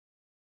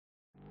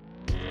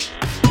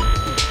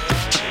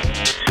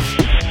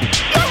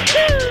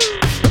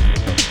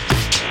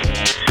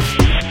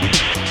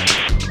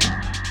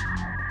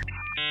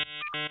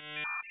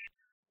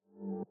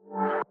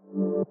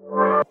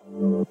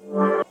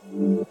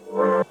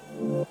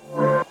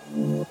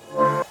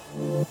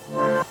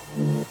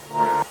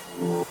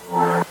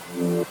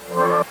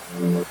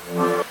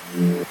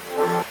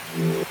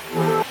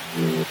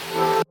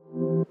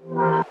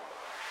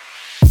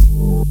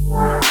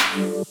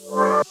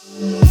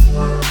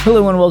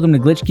Hello and welcome to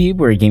Glitch Cube,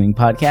 we're a gaming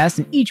podcast,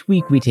 and each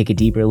week we take a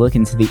deeper look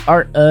into the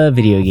art of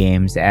video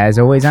games. As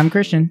always, I'm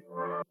Christian.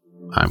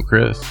 I'm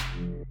Chris.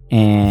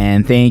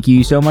 And thank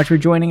you so much for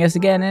joining us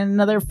again in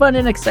another fun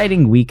and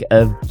exciting week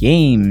of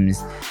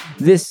games.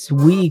 This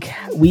week,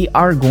 we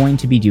are going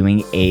to be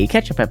doing a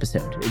catch-up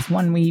episode. It's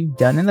one we've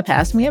done in the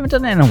past, and we haven't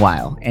done it in a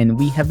while. And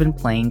we have been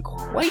playing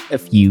quite a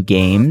few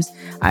games.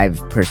 I've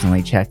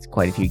personally checked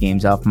quite a few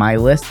games off my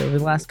list over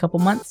the last couple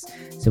months.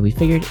 So we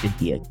figured it'd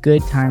be a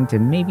good time to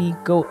maybe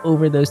go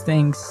over those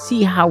things,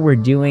 see how we're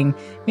doing,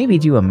 maybe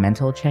do a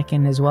mental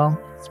check-in as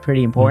well. It's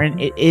pretty important.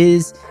 It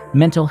is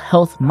Mental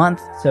Health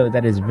Month, so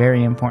that is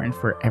very important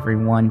for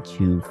everyone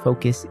to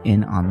focus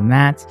in on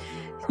that.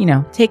 You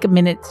know, take a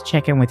minute to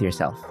check in with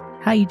yourself.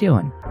 How you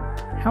doing?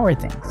 How are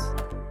things?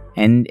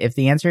 And if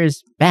the answer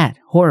is bad,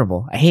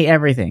 horrible, I hate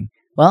everything,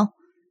 well,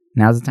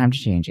 now's the time to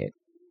change it.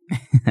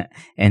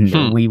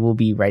 And we will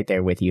be right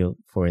there with you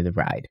for the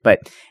ride. But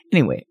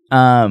anyway,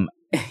 why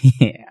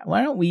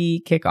don't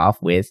we kick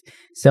off with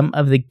some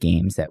of the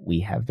games that we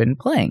have been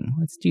playing?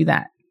 Let's do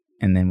that.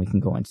 And then we can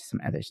go into some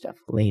other stuff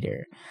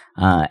later.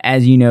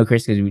 As you know,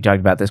 Chris, because we talked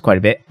about this quite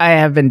a bit, I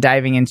have been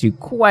diving into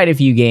quite a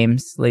few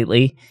games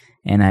lately,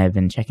 and I have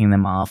been checking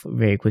them off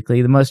very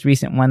quickly. The most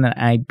recent one that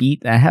I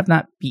beat, that I have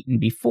not beaten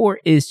before,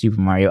 is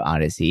Super Mario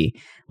Odyssey,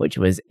 which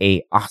was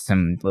a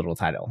awesome little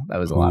title. That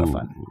was a lot of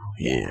fun.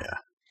 Yeah.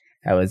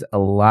 That was a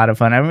lot of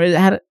fun. I really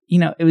had,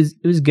 it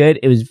was good.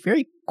 It was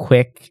very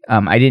quick.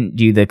 I didn't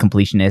do the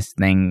completionist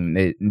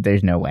thing.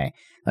 There's no way.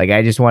 Like,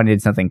 I just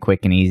wanted something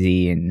quick and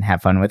easy and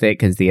have fun with it,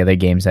 because the other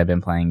games I've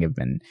been playing have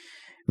been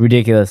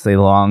ridiculously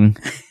long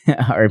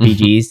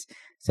RPGs.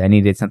 So I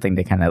needed something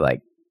to kind of like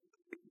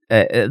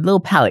a little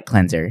palate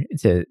cleanser,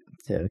 to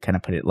kind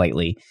of put it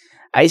lightly.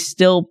 I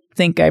still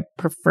think I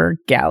prefer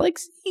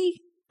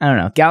Galaxy. I don't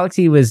know.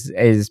 Galaxy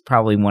is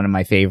probably one of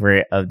my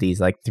favorite of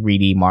these like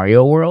 3D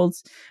Mario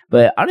worlds,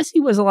 but Odyssey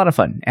was a lot of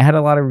fun. It had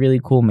a lot of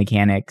really cool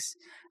mechanics.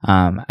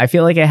 I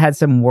feel like it had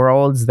some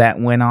worlds that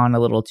went on a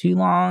little too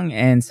long,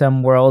 and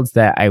some worlds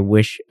that I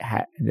wish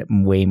had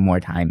way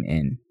more time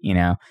in,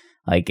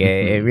 like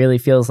it really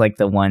feels like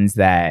the ones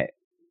that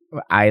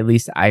at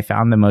least I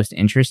found the most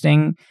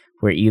interesting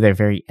were either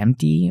very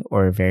empty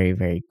or very,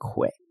 very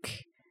quick.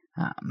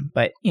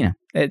 But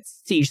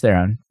it's to each their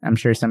own. I'm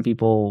sure some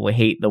people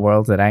hate the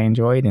worlds that I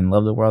enjoyed and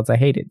love the worlds I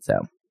hated. So,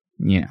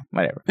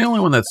 whatever. The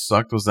only one that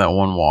sucked was that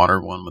one water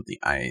one with the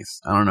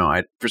ice. I don't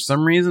know. For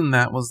some reason,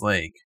 that was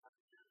like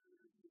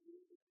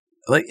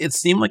it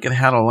seemed like it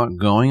had a lot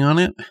going on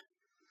it,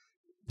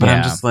 but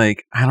I'm just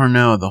like, I don't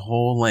know, the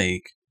whole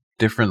like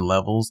different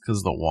levels because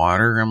of the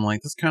water. I'm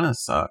like, this kind of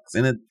sucks,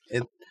 and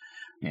it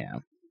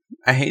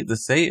I hate to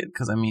say it,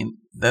 because I mean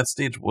that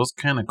stage was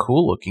kind of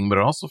cool looking, but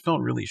it also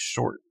felt really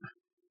short.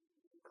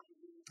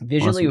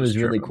 Visually, it was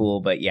really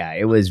cool, but yeah,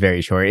 it was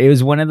very short. It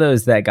was one of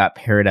those that got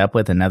paired up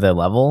with another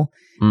level.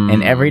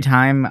 And every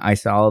time I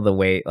saw the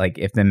way, like,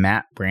 if the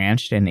map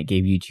branched and it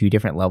gave you two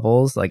different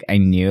levels, like, I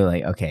knew,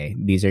 like, okay,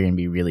 these are going to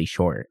be really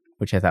short,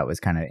 which I thought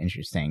was kind of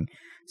interesting.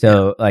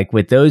 So, like,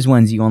 with those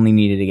ones, you only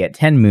needed to get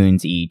 10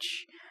 moons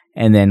each.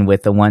 And then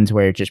with the ones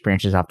where it just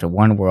branches off to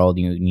one world,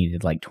 you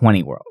needed, like,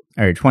 20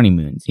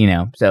 moons,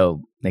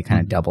 So they kind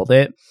of doubled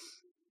it.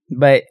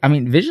 But, I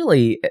mean,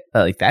 visually,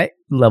 like, that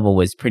level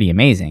was pretty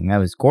amazing. That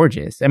was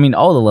gorgeous. I mean,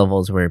 all the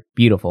levels were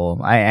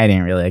beautiful. I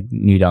didn't really like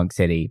New Donk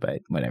City, but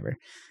whatever.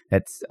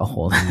 That's a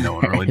whole No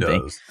one really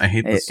does. I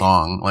hate the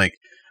song. Like,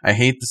 I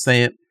hate to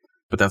say it,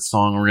 but that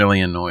song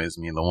really annoys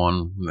me. The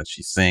one that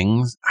she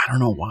sings. I don't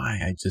know why.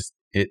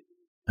 It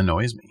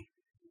annoys me.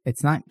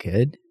 It's not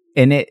good.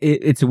 And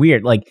it's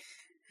weird. Like,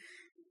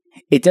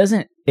 it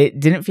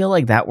didn't feel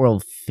like that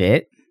world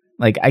fit.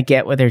 Like, I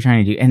get what they're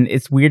trying to do. And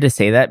it's weird to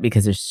say that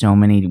because there's so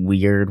many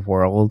weird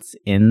worlds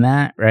in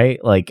that,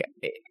 right? Like,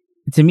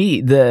 to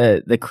me,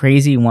 the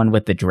crazy one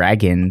with the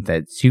dragon,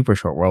 that super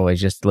short world, was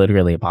just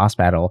literally a boss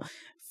battle,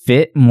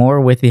 fit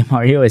more with the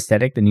Mario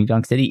aesthetic than New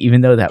Donk City,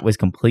 even though that was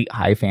complete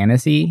high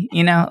fantasy,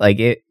 Like,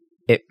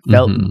 it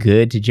felt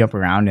good to jump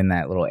around in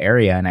that little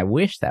area, and I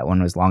wish that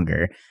one was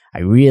longer.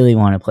 I really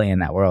want to play in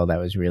that world. That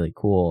was really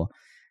cool.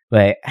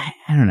 But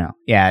I don't know.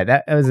 Yeah,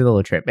 that was a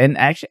little trip. And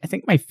actually, I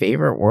think my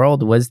favorite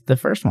world was the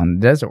first one,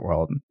 the desert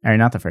world. Or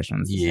not the first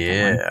one.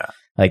 Yeah. One.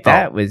 Like,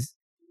 that was...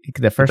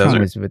 The first one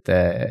was with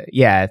the...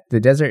 Yeah,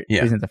 the desert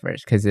isn't the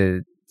first, because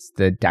it's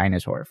the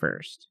dinosaur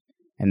first.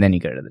 And then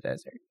you go to the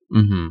desert.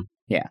 Mm-hmm.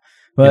 Yeah.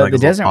 Well, like the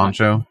desert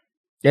poncho?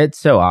 It's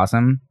so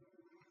awesome.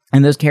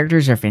 And those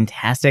characters are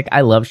fantastic. I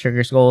love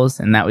Sugar Skulls,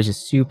 and that was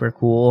just super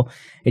cool.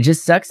 It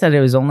just sucks that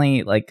it was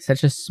only like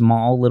such a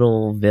small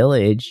little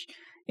village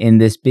in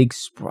this big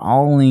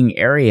sprawling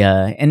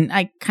area. And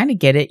I kind of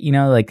get it,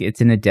 like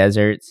it's in a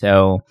desert,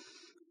 so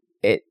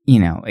it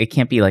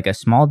can't be like a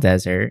small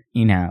desert,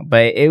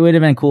 but it would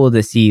have been cool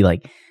to see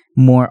like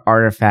more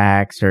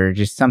artifacts or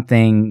just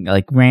something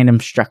like random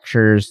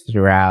structures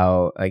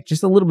throughout, like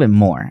just a little bit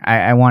more.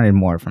 I wanted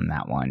more from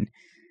that one.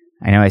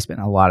 I know I spent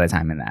a lot of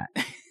time in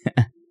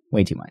that.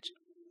 Way too much.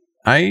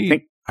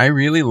 I I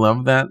really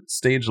love that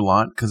stage a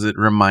lot because it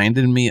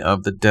reminded me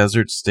of the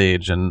desert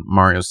stage in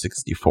Mario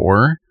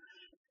 64.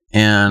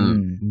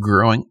 And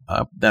growing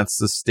up, that's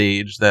the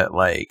stage that,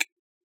 like,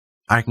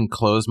 I can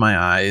close my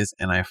eyes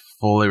and I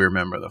fully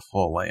remember the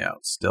full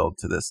layout still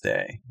to this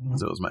day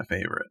because it was my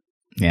favorite.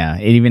 Yeah,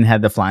 it even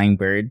had the flying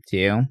bird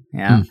too.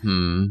 Yeah.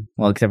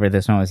 Well, except for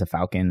this one was a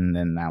falcon,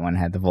 and that one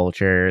had the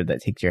vulture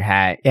that takes your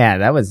hat. Yeah,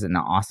 that was an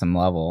awesome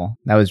level.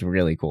 That was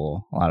really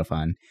cool. A lot of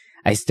fun.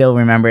 I still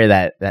remember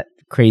that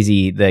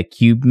the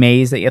cube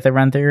maze that you have to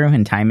run through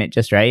and time it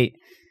just right.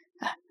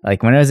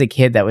 Like when I was a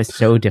kid, that was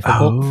so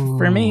difficult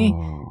for me.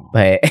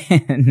 But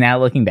now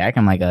looking back,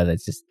 I'm like, oh,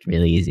 that's just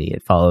really easy.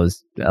 It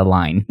follows a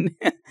line.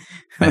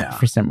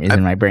 For some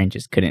reason, my brain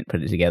just couldn't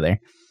put it together.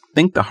 I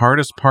think the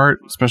hardest part,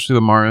 especially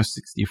with Mario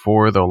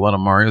 64, though a lot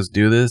of Marios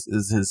do this,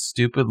 is his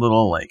stupid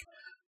little, like,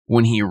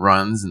 when he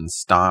runs and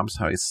stops,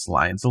 how he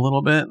slides a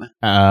little bit.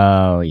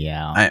 Oh,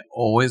 yeah. I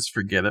always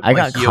forget it. I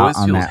got caught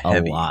on that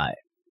heavy. A lot.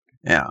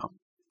 Yeah.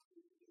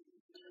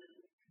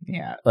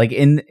 Yeah. Like,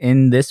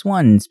 in this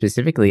one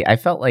specifically, I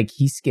felt like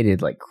he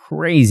skidded like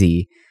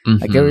crazy.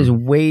 Like, there was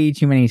way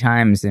too many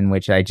times in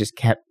which I just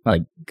kept,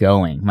 like,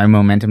 going. My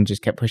momentum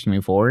just kept pushing me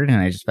forward, and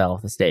I just fell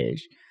off the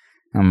stage.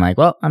 I'm like,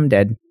 well, I'm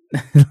dead.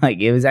 Like,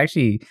 it was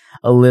actually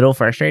a little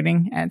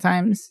frustrating at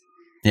times.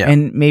 Yeah.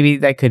 And maybe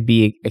that could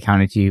be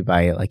accounted to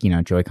by, like,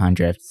 Joy-Con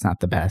drift. It's not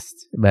the best.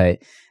 But,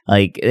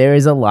 like, there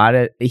is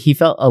he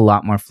felt a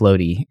lot more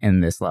floaty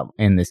in this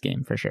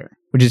game for sure.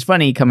 Which is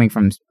funny coming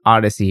from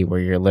Odyssey where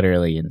you're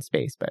literally in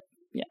space. But,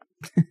 yeah.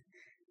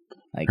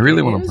 Like, I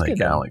really want to play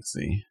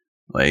Galaxy.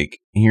 Like,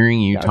 hearing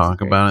you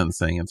talk about it and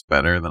saying it's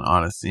better than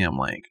Odyssey, I'm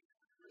like,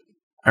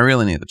 I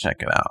really need to check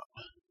it out.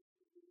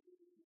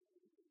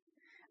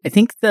 I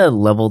think the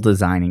level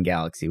design in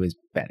Galaxy was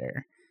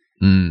better.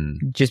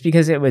 Just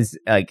because it was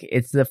like,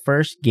 it's the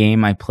first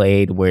game I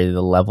played where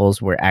the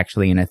levels were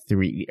actually in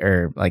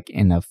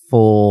in a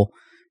full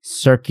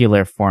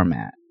circular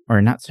format,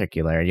 or not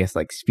circular, I guess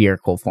like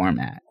spherical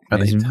format.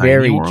 It's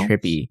very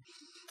trippy.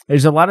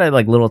 There's a lot of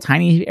like little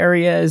tiny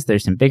areas.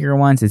 There's some bigger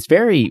ones. It's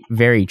very,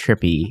 very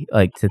trippy,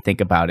 like, to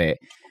think about it,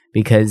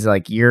 because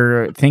like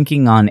you're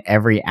thinking on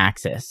every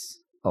axis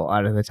a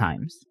lot of the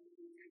times,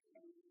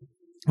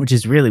 which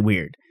is really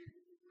weird.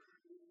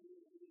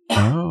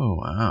 Oh,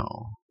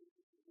 wow.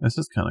 This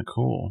is kind of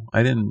cool.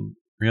 I didn't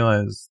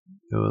realize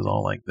it was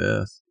all like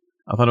this.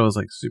 I thought it was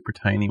like super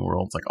tiny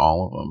worlds, like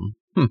all of them.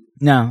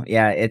 No,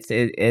 yeah,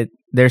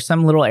 there's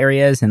some little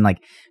areas, and like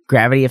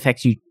gravity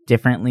affects you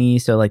differently.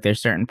 So like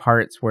there's certain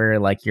parts where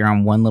like you're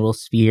on one little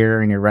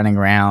sphere and you're running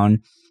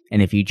around,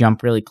 and if you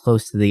jump really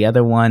close to the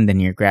other one,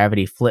 then your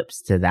gravity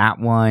flips to that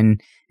one,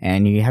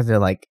 and you have to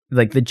like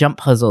the jump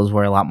puzzles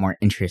were a lot more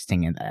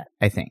interesting in that,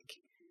 I think.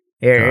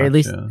 Or at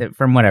least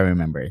from what I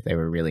remember, they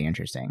were really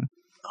interesting.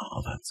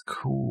 Oh, that's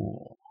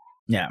cool.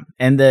 Yeah.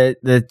 And the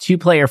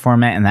 2-player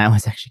format, and that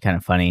was actually kind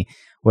of funny,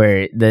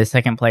 where the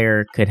second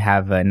player could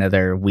have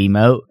another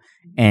Wiimote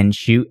and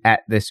shoot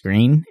at the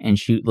screen and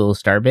shoot little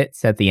star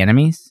bits at the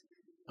enemies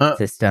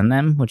to stun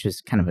them, which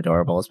is kind of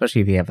adorable,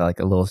 especially if you have like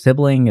a little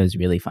sibling. It was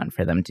really fun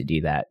for them to do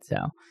that.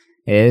 So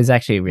it was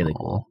actually a really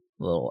cool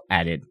little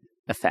added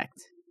effect.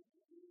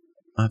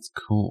 That's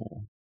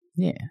cool.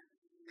 Yeah.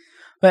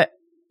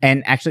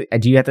 And actually, I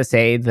do have to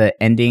say, the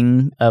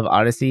ending of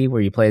Odyssey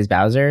where you play as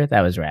Bowser,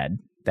 that was rad.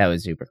 That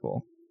was super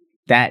cool.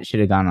 That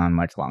should have gone on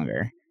much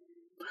longer.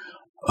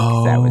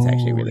 Oh, that was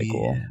actually really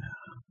cool.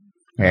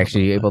 You're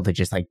actually able to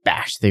just like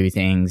bash through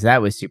things.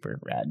 That was super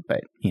rad,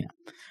 but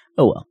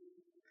oh well.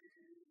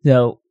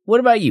 So, what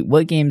about you?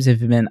 What games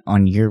have been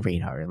on your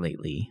radar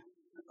lately?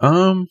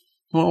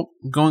 Well,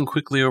 going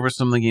quickly over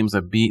some of the games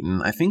I've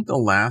beaten, I think the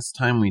last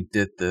time we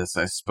did this,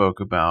 I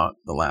spoke about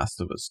The Last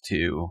of Us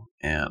 2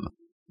 and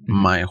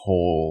my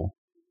whole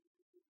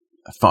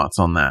thoughts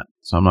on that.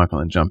 So I'm not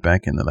going to jump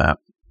back into that.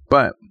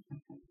 But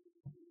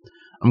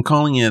I'm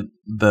calling it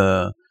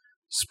the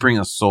Spring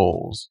of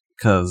Souls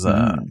because,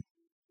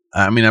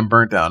 I'm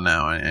burnt out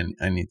now and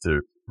I need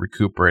to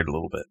recuperate a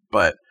little bit.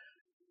 But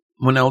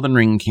when Elden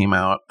Ring came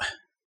out,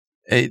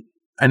 I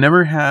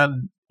never had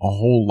a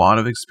whole lot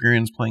of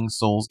experience playing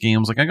Souls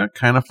games. Like, I got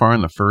kind of far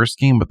in the first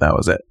game, but that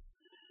was it.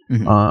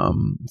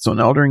 So when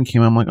Elden Ring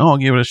came, I'm like, oh, I'll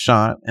give it a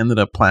shot. Ended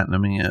up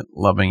platinuming it,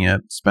 loving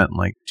it, spent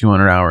like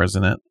 200 hours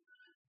in it.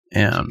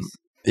 And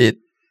it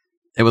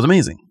was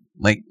amazing.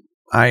 Like,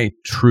 I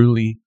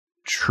truly,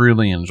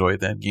 truly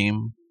enjoyed that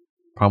game.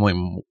 Probably,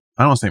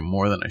 I don't want to say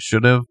more than I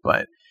should have,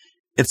 but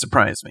it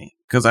surprised me.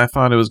 Because I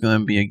thought it was going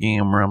to be a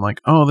game where I'm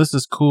like, oh, this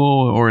is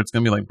cool. Or it's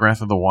going to be like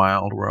Breath of the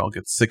Wild, where I'll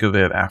get sick of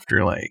it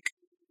after like,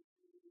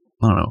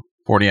 I don't know,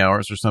 40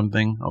 hours or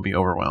something. I'll be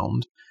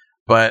overwhelmed.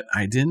 But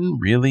I didn't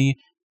really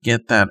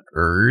get that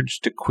urge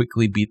to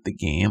quickly beat the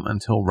game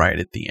until right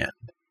at the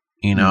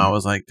end. I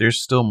was like,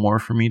 there's still more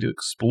for me to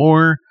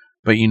explore,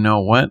 but you know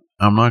what?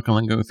 I'm not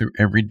going to go through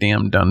every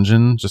damn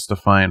dungeon just to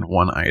find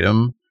one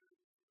item.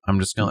 I'm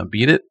just going to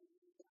beat it,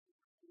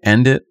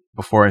 end it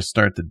before I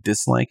start to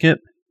dislike it,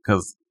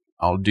 because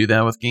I'll do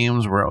that with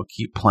games where I'll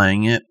keep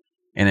playing it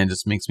and it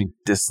just makes me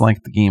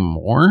dislike the game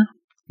more.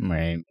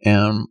 Right.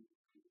 And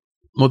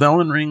with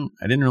Elden Ring,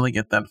 I didn't really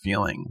get that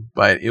feeling,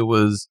 but it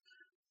was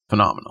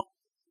phenomenal.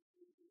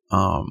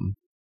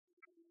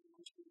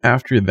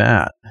 After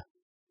that,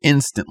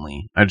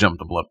 instantly, I jumped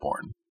to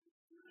Bloodborne.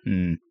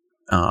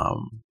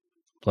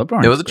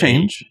 Bloodborne. It was a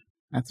change.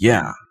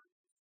 Yeah.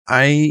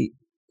 It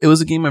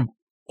was a game I've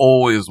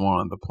always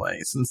wanted to play.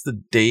 Since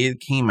the day it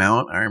came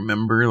out, I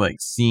remember like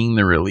seeing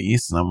the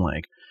release and I'm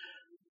like,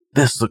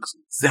 this looks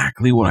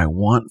exactly what I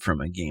want from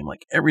a game.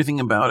 Like everything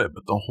about it,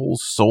 but the whole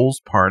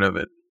Souls part of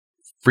it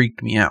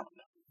freaked me out.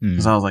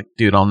 Because I was like,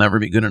 dude, I'll never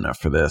be good enough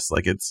for this.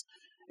 Like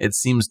it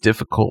seems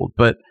difficult,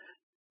 but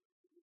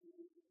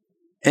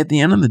at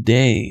the end of the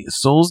day,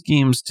 Souls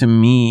games to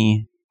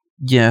me,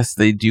 yes,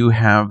 they do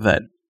have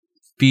that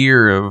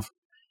fear of,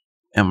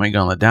 am I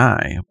gonna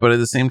die? But at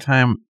the same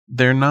time,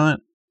 they're not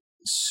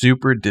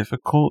super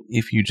difficult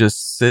if you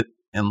just sit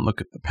and look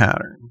at the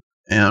pattern.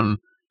 And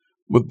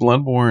with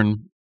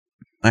Bloodborne,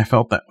 I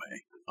felt that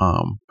way.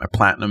 I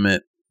platinum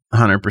it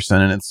 100%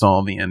 and it's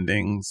all the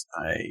endings.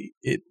 I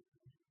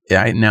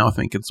now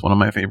think it's one of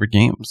my favorite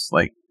games.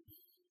 Like,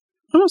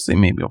 I don't say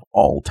maybe of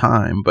all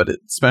time, but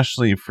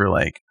especially for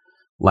like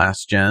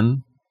last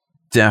gen,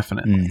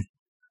 definitely.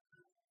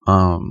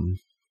 It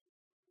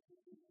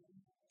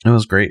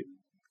was great.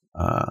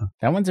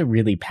 That one's a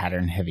really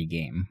pattern heavy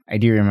game. I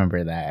do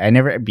remember that. I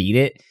never beat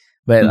it,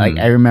 but like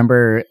I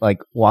remember like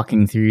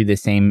walking through the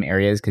same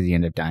areas because you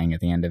end up dying at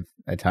the end of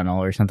a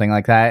tunnel or something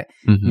like that.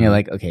 And you're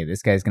like, okay,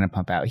 this guy's gonna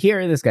pump out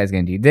here, this guy's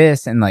gonna do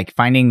this, and like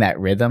finding that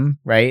rhythm,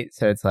 right?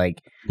 So it's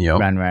like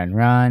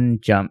run,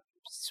 jump,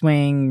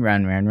 swing,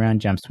 run,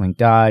 jump, swing,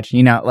 dodge.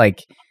 You know,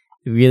 like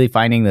really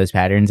finding those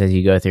patterns as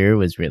you go through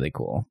was really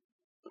cool.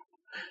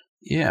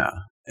 Yeah,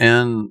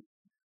 and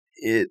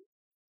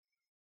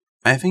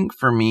I think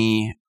for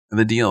me,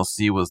 the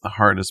DLC was the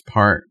hardest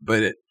part,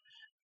 but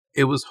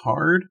it was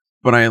hard,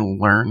 but I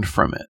learned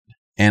from it.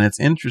 And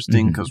it's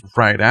interesting because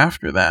right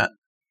after that,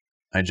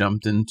 I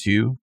jumped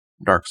into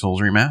Dark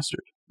Souls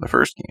Remastered, the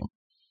first game.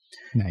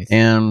 Nice.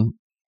 And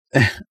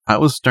I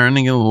was starting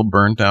to get a little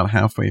burnt out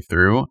halfway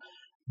through,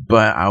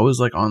 but I was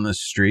like on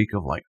this streak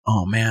of like,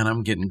 oh man,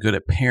 I'm getting good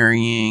at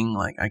parrying.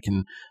 Like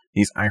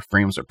these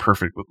iframes are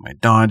perfect with my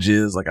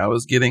dodges. Like I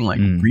was getting like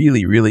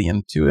really, really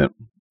into it.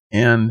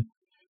 And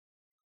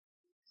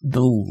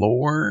the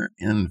lore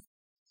and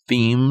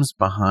themes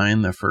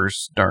behind the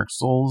first Dark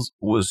Souls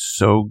was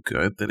so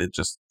good that it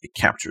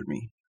captured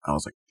me. I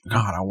was like,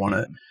 God, I want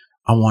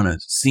to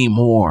see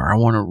more. I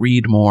want to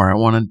read more. I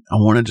want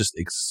to just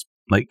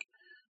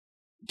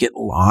get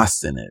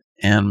lost in it.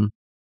 And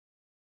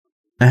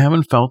I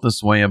haven't felt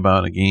this way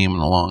about a game in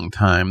a long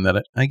time.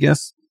 That I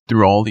guess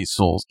through all these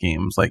Souls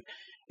games, like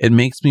it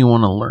makes me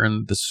want to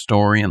learn the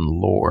story and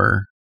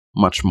lore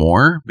much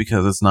more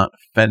because it's not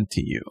fed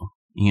to you.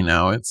 You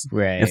know, it's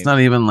not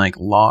even like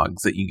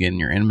logs that you get in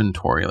your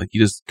inventory. Like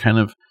you just kind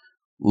of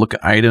look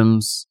at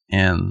items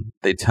and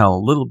they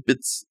tell little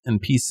bits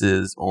and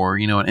pieces, or,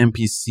 you know, an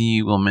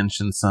NPC will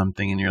mention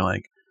something and you're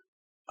like,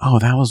 oh,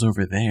 that was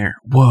over there.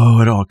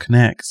 Whoa, it all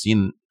connects.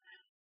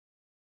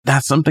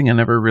 That's something I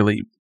never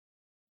really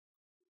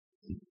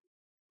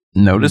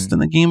noticed in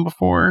the game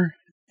before.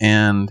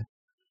 And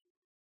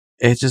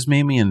it just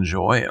made me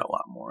enjoy it a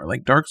lot more.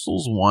 Like Dark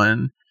Souls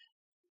 1,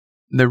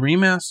 the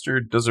remaster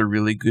does a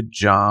really good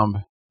job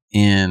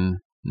in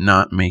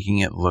not making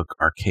it look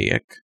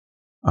archaic.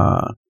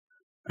 I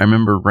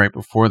remember right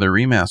before the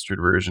remastered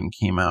version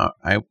came out,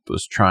 I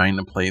was trying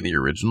to play the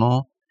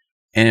original,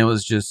 and it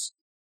was just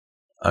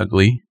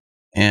ugly.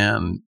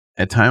 And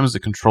at times the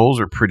controls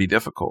are pretty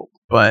difficult.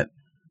 But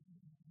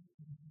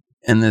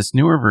in this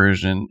newer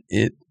version,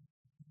 it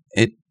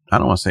I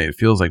don't want to say it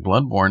feels like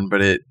Bloodborne,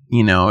 but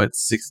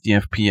it's 60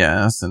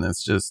 FPS, and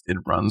it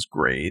runs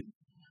great.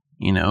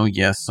 You know,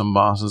 yes, some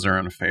bosses are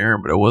unfair,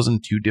 but it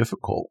wasn't too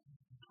difficult.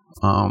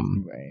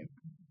 Right.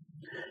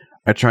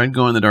 I tried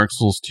going to Dark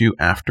Souls 2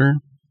 after,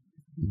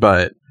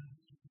 but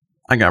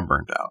I got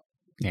burnt out.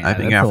 Yeah, I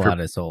think after a lot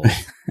of Souls.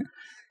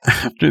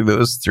 After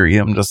those 3,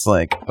 I'm just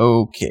like,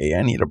 okay,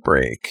 I need a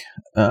break.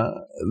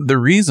 The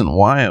reason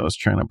why I was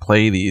trying to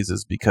play these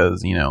is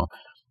because, you know,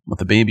 with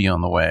the baby on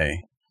the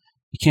way,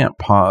 you can't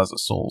pause a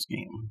Souls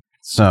game.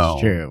 So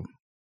it's true.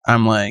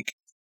 I'm like,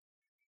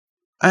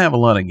 I have a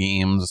lot of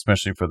games,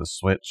 especially for the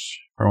Switch,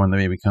 for when the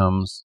baby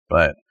comes,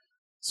 but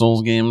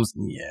Souls games,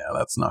 yeah,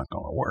 that's not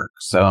going to work.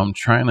 So I'm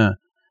trying to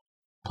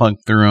plug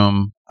through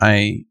them.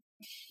 I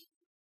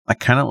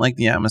kind of like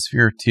the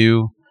atmosphere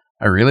too.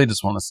 I really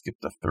just want to skip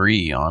the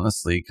 3,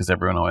 honestly, because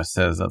everyone always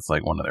says that's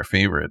like one of their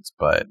favorites.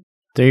 But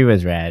 3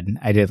 was rad.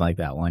 I did like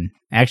that one.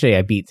 Actually,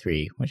 I beat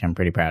 3, which I'm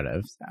pretty proud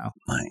of. So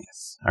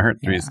nice. I heard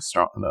 3 is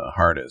the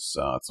hardest,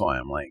 so that's why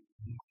I'm like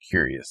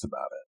curious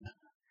about it.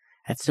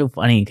 That's so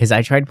funny because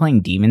I tried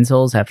playing Demon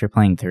Souls after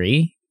playing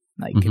 3,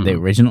 like the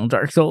original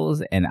Dark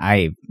Souls, and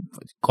I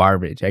was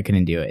garbage. I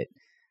couldn't do it.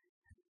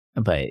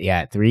 But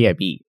yeah, 3 I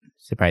beat,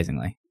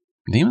 surprisingly.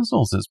 Demon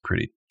Souls is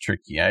pretty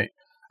tricky.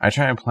 I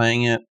tried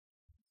playing it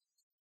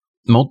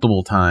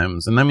multiple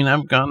times, and I mean,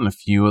 I've gotten a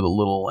few of the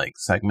little like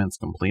segments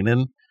completed,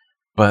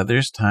 but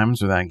there's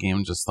times where that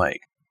game just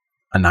like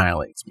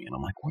annihilates me. And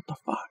I'm like, what the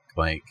fuck?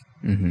 Like,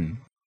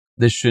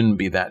 this shouldn't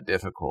be that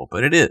difficult,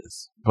 but it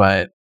is.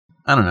 But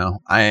I don't know.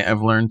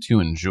 I've learned to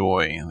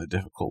enjoy the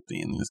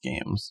difficulty in these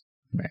games.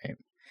 Right.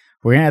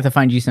 We're going to have to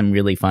find you some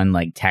really fun,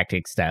 like,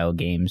 tactics style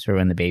games for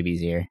when the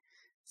baby's here.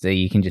 So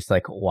you can just,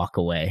 like, walk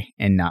away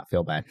and not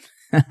feel bad.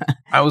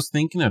 I was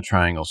thinking of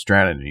Triangle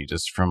Strategy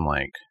just from,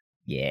 like,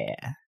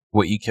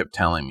 what you kept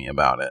telling me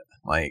about it.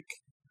 Like,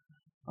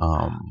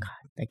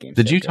 that game's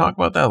did you talk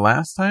about that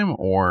last time,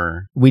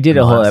 or we did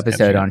a whole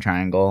episode on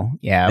Triangle?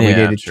 Yeah, we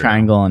did a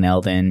Triangle and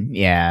Elden.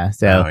 Yeah,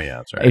 so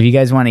that's right. If you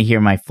guys want to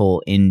hear my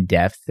full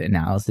in-depth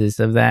analysis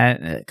of that,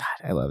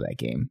 God, I love that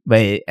game.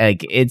 But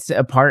like, it's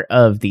a part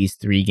of these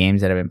 3 games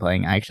that I've been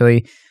playing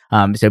actually.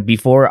 So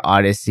before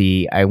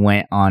Odyssey, I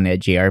went on a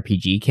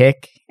JRPG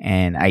kick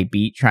and I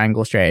beat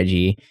Triangle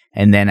Strategy,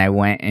 and then I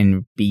went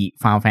and beat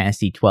Final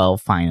Fantasy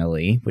 12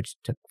 finally, which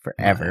took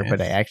forever,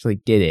 but I actually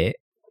did it,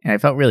 and I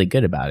felt really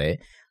good about it.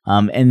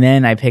 And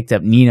then I picked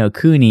up Ni no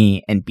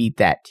Kuni and beat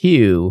that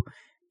too.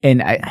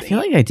 And I feel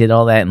like I did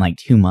all that in like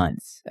 2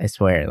 months. I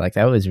swear. Like,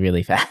 that was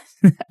really fast.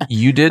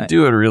 You did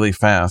do it really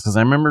fast, because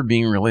I remember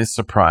being really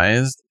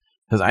surprised,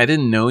 because I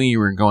didn't know you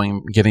were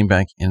getting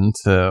back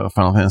into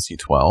Final Fantasy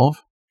 12.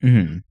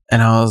 And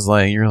I was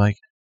like, you're like,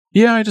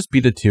 yeah, I just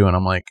beat it too. And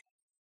I'm like,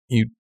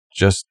 you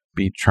just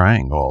beat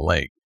Triangle.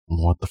 Like,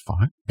 what the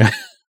fuck?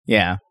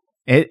 Yeah.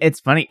 It's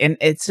funny, and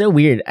it's so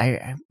weird.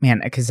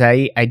 Because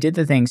I did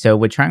the thing. So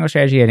with Triangle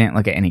Strategy, I didn't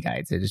look at any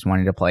guides. I just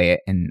wanted to play it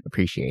and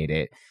appreciate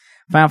it.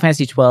 Final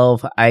Fantasy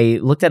 12, I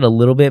looked at a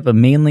little bit, but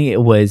mainly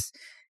it was,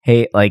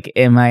 hey, like,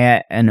 am I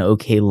at an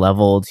okay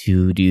level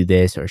to do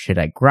this, or should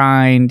I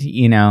grind?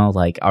 You know,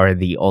 like, are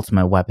the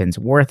ultimate weapons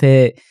worth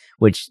it?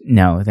 Which,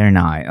 no, they're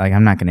not. Like,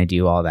 I'm not going to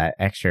do all that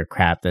extra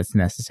crap that's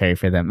necessary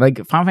for them.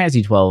 Like, Final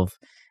Fantasy 12,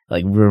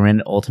 like,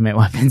 ruined ultimate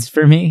weapons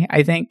for me,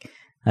 I think.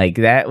 Like,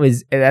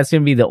 that's going to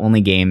be the only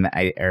game,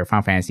 or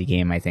Final Fantasy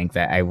game, I think,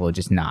 that I will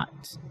just not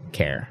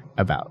care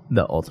about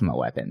the ultimate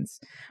weapons.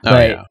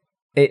 But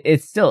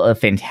it's still a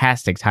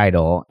fantastic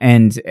title.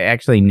 And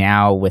actually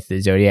now with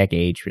the Zodiac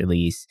Age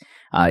release,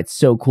 it's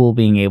so cool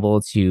being able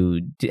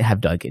to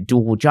have like a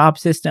dual job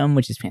system,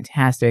 which is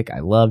fantastic. I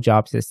love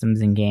job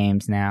systems in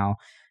games now.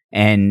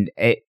 And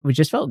it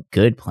just felt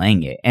good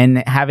playing it.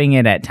 And having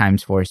it at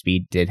 ×4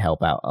 speed did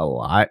help out a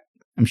lot.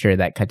 I'm sure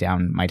that cut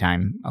down my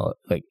time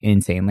like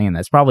insanely, and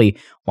that's probably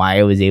why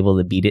I was able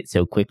to beat it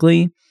so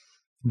quickly.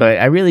 But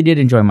I really did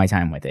enjoy my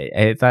time with it.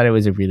 I thought it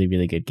was a really,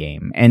 really good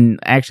game. And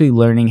actually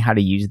learning how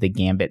to use the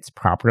gambits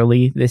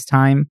properly this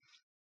time,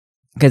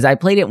 because I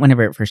played it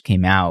whenever it first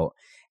came out,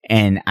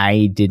 and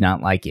I did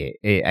not like it.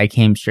 I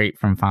came straight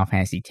from Final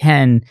Fantasy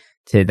X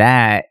to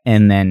that,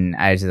 and then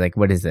I was just like,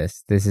 what is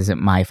this? This isn't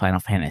my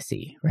Final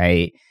Fantasy,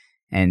 right?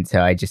 And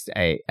so I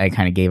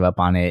kind of gave up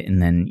on it.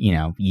 And then, you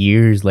know,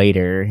 years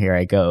later, here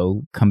I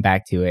come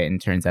back to it. And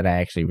it turns out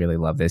I actually really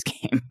love this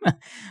game.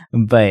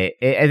 But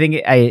I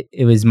think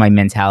it was my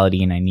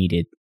mentality, and I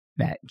needed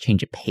that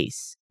change of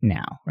pace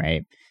now,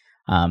 right?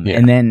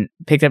 And then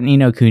picked up Ni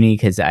no Kuni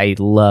because I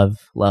love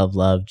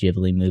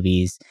Ghibli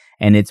movies.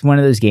 And it's one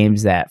of those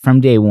games that from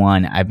day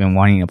one, I've been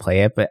wanting to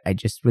play it, but I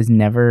just was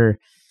never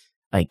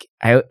like,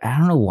 I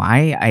don't know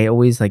why I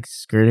always like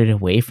skirted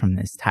away from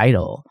this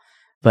title.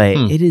 But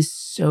it is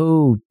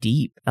so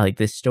deep. Like,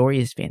 the story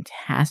is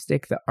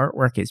fantastic. The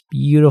artwork is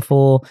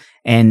beautiful.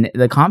 And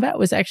the combat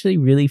was actually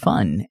really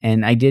fun.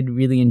 And I did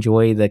really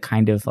enjoy the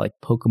kind of like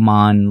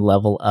Pokemon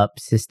level up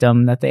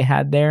system that they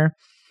had there.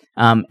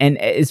 And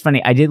it's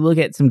funny. I did look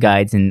at some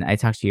guides, and I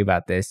talked to you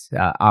about this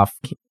off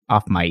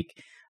mic.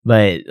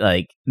 But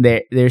like,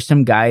 there's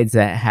some guides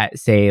that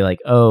say like,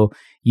 oh,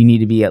 you need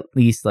to be at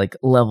least like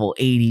level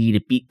 80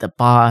 to beat the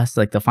boss,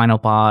 like the final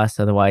boss.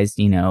 Otherwise,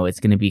 you know, it's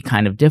going to be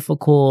kind of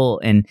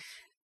difficult. And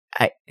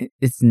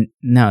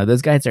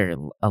those guides are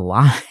a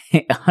lie,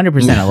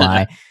 100% a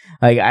lie.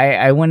 Like,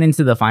 I went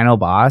into the final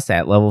boss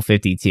at level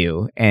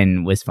 52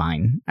 and was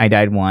fine. I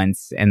died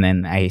once, and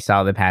then I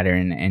saw the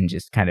pattern and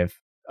just kind of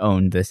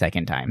owned the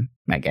second time.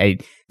 Like, I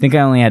think I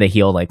only had to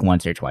heal like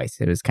once or twice.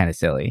 It was kind of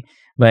silly,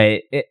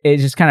 but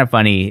it's just kind of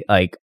funny,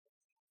 like,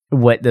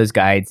 what those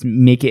guides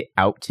make it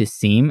out to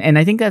seem. And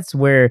I think that's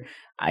where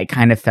I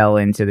kind of fell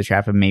into the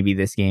trap of maybe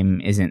this game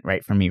isn't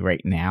right for me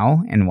right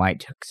now, and why it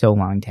took so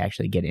long to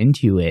actually get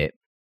into it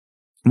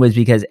was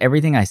because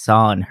everything I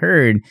saw and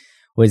heard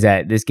was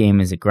that this game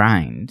is a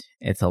grind.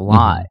 It's a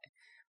lot,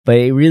 but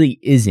it really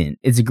isn't.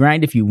 It's a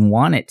grind if you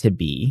want it to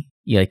be.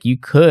 Like, you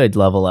could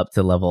level up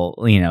to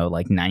level, you know,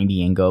 like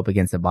 90 and go up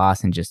against the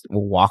boss and just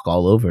walk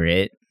all over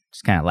it,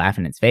 just kind of laugh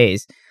in its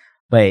face,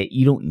 but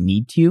you don't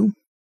need to.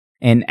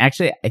 And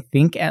actually, I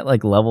think at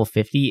like level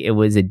 50, it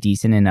was a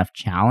decent enough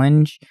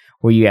challenge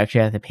where you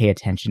actually have to pay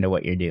attention to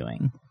what you're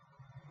doing.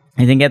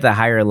 I think at the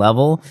higher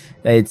level,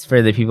 it's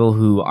for the people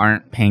who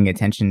aren't paying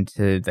attention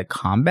to the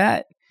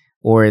combat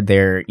or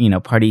their, you know,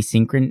 party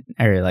synchron,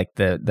 or like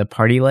the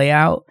party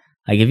layout.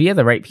 Like, if you have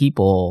the right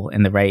people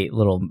and the right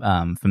little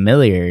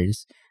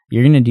familiars,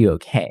 you're going to do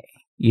okay.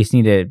 You just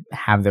need to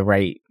have the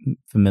right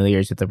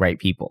familiars with the right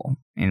people,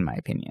 in my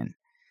opinion.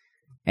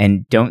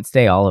 And don't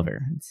stay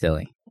Oliver. It's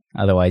silly.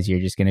 Otherwise, you're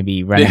just going to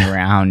be running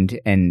around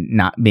and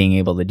not being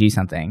able to do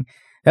something.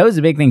 That was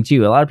a big thing,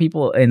 too. A lot of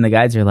people in the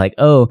guides are like,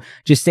 oh,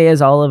 just stay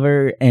as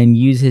Oliver and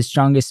use his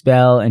strongest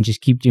spell and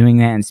just keep doing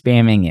that and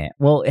spamming it.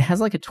 Well, it has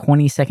like a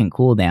 20-second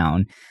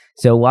cooldown.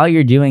 So while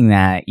you're doing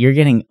that, you're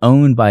getting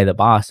owned by the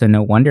boss. So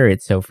no wonder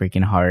it's so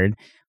freaking hard.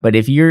 But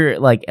if you're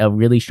like a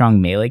really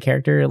strong melee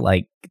character,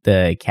 like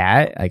the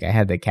cat, like I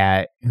had the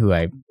cat who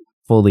I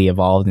fully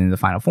evolved into the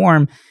final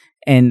form,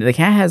 and the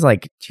cat has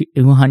like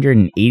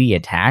 280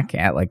 attack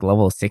at like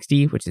level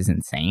 60, which is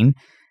insane.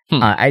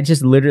 I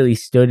just literally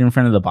stood in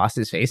front of the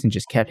boss's face and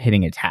just kept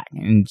hitting attack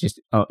and just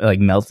like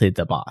melted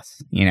the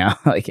boss, you know,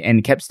 like,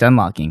 and kept stun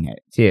locking it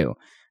too,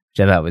 which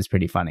I thought was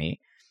pretty funny.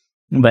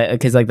 But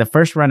because like the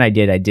first run I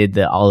did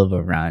the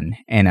Oliver run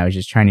and I was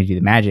just trying to do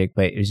the magic,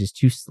 but it was just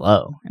too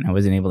slow and I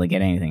wasn't able to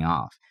get anything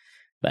off.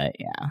 But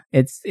yeah,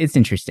 it's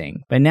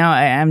interesting. But now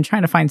I'm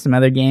trying to find some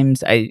other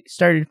games. I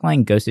started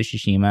playing Ghost of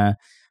Tsushima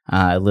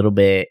a little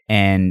bit,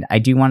 and I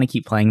do want to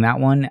keep playing that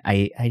one.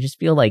 I just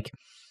feel like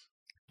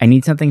I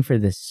need something for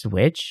the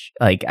Switch.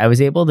 Like I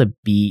was able to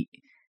beat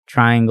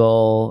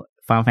Triangle,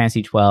 Final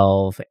Fantasy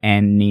 12,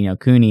 and Ni no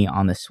Kuni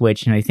on the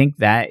Switch, and I think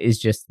that is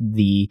just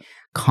the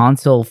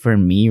console for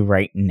me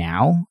right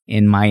now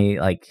in my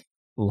like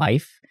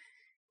life,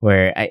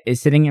 where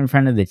sitting in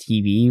front of the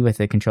TV with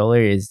a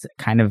controller is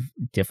kind of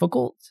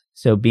difficult.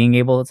 So being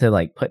able to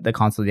like put the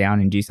console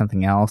down and do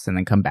something else and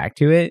then come back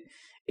to it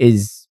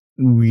is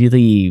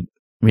really,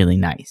 really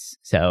nice.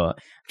 So I'm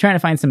trying to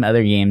find some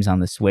other games on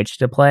the Switch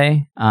to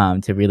play,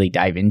 to really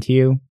dive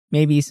into.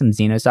 Maybe some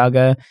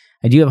Xenosaga.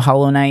 I do have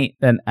Hollow Knight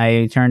that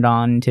I turned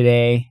on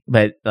today,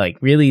 but like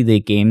really the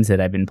games that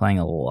I've been playing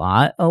a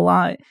lot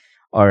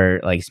are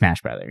like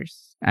Smash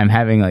Brothers. I'm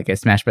having like a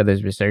Smash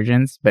Brothers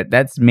resurgence, but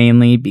that's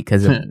mainly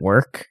because of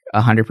work,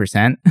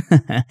 100%.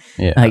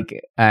 Yeah.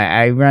 Like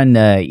I run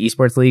the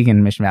Esports League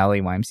in Mission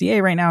Valley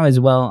YMCA right now as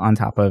well, on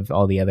top of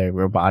all the other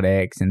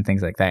robotics and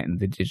things like that in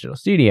the digital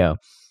studio.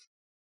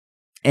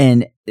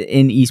 And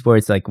in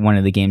esports, like one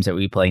of the games that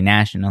we play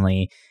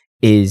nationally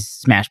is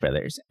Smash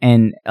Brothers,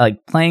 and like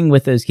playing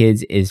with those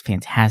kids is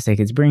fantastic.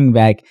 It's bringing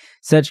back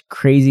such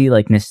crazy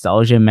like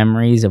nostalgia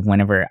memories of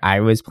whenever I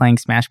was playing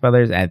Smash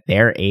Brothers at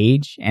their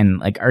age, and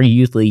like our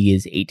youth league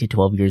is 8 to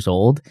 12 years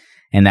old,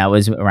 and that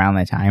was around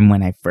the time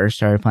when I first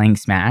started playing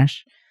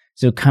Smash.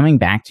 So coming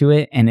back to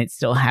it and it's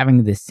still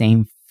having the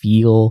same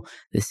feel,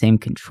 the same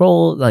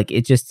control, like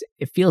it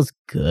feels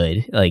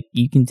good. Like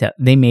you can tell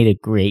they made a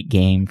great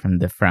game from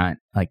the front,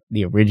 like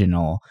the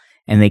original.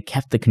 And they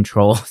kept the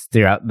controls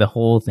throughout the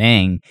whole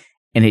thing.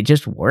 And it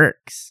just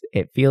works.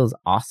 It feels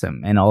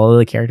awesome. And all of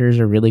the characters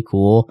are really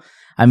cool.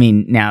 I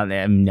mean, now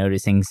that I'm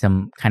noticing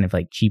some kind of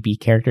like cheapy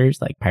characters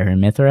like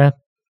Pyramithra.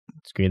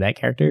 Screw that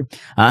character.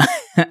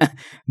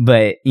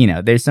 But, you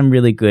know, there's some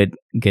really good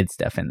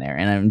stuff in there.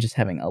 And I'm just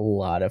having a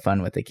lot of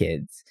fun with the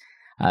kids.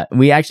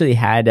 We actually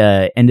had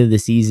a end of the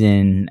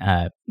season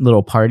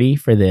little party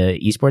for the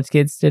esports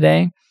kids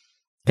today.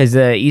 Because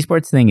the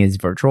esports thing is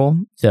virtual,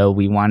 so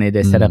we wanted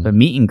to set up a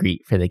meet and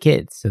greet for the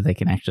kids so they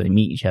can actually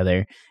meet each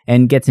other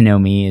and get to know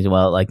me as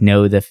well, like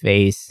know the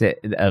face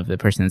of the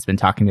person that's been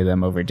talking to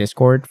them over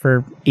Discord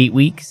for 8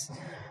 weeks.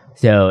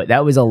 So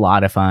that was a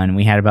lot of fun.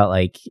 We had about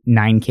like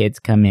 9 kids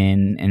come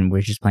in, and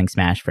we're just playing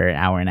Smash for an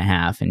hour and a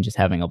half and just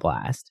having a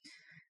blast.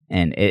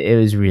 And it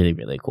was really,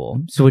 really cool.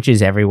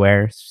 Switches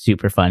everywhere,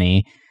 super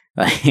funny.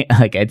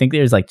 Like I think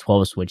there's like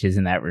 12 switches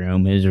in that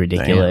room. It was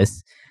ridiculous.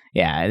 Damn.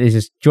 Yeah, there's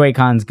just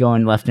Joy-Cons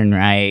going left and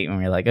right, and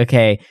we're like,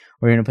 okay,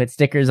 we're gonna put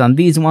stickers on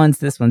these ones.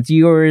 This one's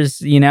yours,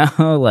 you know.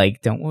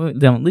 Like,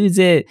 don't lose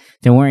it.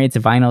 Don't worry, it's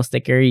a vinyl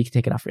sticker. You can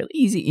take it off real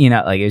easy, you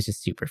know. Like, it was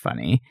just super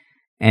funny,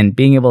 and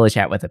being able to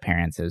chat with the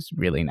parents is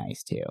really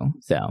nice too.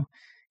 So,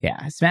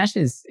 yeah, Smash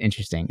is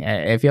interesting.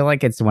 I feel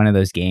like it's one of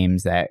those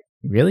games that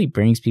really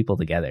brings people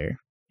together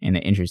in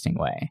an interesting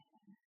way.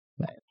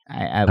 But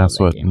I love that's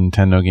that what game.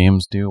 Nintendo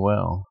games do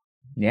well.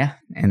 Yeah,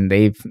 and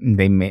they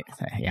made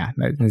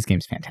this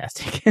game's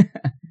fantastic.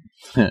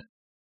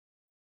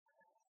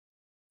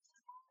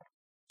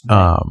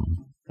 I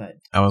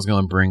was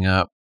going to bring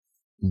up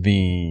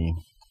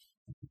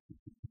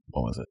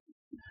what was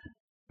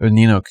it?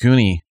 Ni no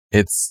Kuni.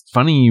 It's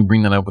funny you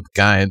bring that up with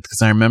guides,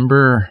 because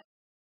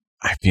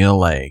I feel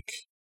like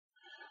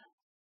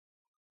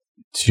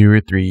 2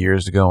 or 3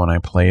 years ago when I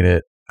played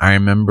it, I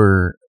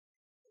remember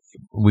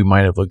we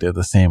might have looked at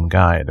the same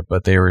guide,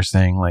 but they were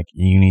saying like,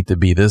 you need to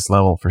be this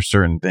level for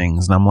certain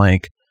things. And I'm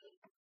like,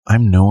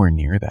 I'm nowhere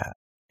near that.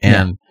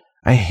 And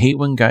I hate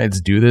when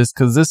guides do this,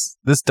 because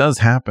this does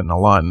happen a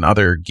lot in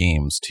other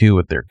games too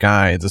with their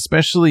guides,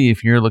 especially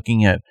if you're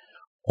looking at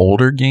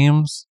older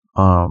games.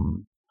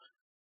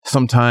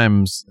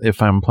 Sometimes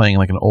if I'm playing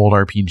like an old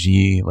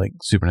RPG, like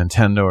Super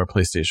Nintendo or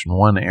PlayStation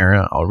 1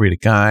 era, I'll read a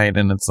guide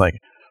and it's like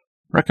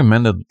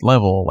recommended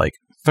level like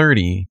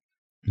 30,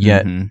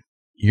 yet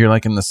you're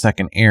like in the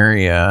second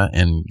area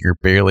and you're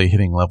barely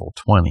hitting level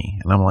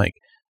 20. And I'm like,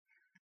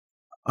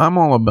 I'm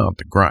all about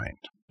the grind.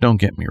 Don't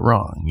get me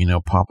wrong. You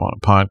know, pop on a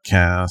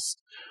podcast,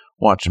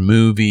 watch a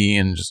movie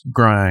and just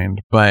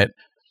grind. But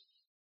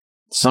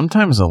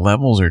sometimes the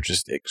levels are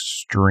just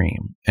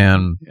extreme.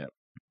 And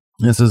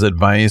this is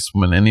advice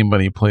when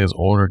anybody plays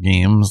older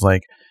games,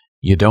 like,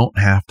 you don't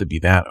have to be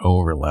that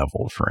over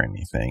leveled for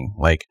anything.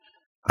 Like,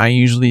 I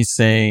usually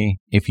say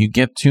if you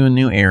get to a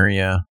new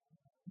area,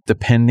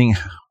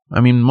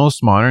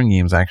 most modern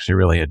games actually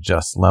really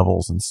adjust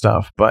levels and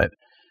stuff, but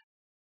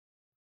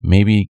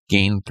maybe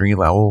gain 3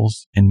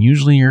 levels and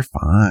usually you're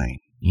fine.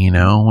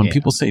 When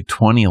people say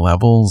 20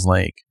 levels,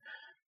 like,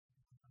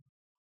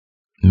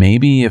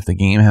 maybe if the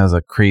game has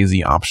a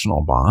crazy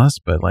optional boss,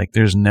 but like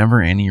there's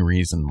never any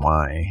reason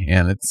why.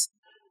 And it's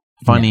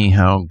funny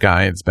how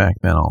guides back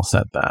then all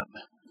said that.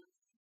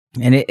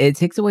 And it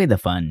takes away the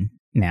fun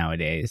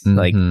nowadays.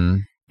 Like,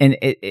 and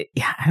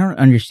I don't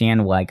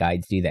understand why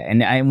guides do that.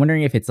 And I'm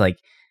wondering if it's like,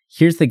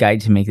 here's the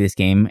guide to make this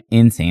game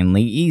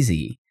insanely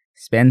easy.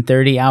 Spend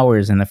 30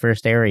 hours in the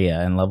first area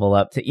and level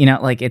up to,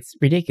 like, it's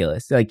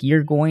ridiculous. Like,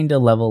 you're going to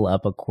level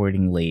up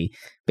accordingly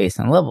based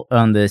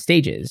on the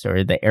stages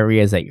or the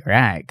areas that you're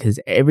at. Because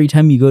every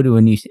time you go to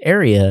a new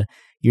area,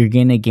 you're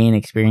going to gain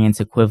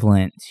experience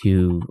equivalent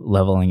to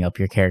leveling up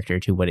your character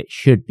to what it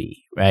should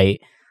be,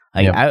 right?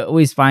 Like, I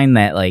always find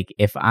that, like,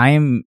 if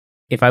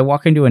I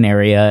walk into an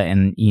area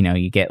and,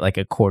 you get like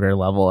a quarter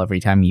level every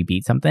time you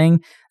beat something,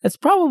 that's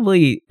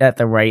probably at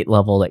the right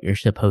level that you're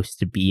supposed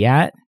to be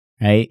at,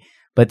 right?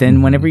 But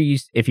then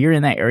if you're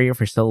in that area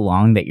for so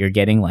long that you're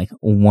getting like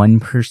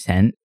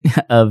 1%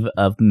 of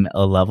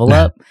a level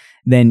up,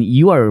 then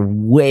you are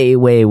way,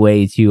 way,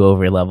 way too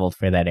over leveled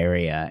for that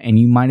area. And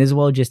you might as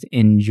well just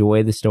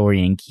enjoy the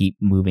story and keep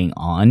moving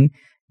on.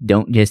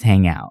 Don't just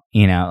hang out,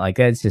 like,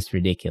 that's just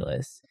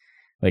ridiculous.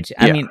 Which,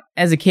 I mean,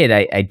 as a kid,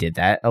 I did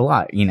that a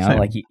lot, Same.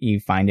 Like you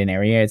find an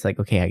area, it's like,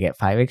 okay, I get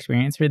 5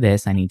 experience for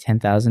this. I need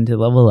 10,000 to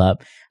level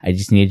up. I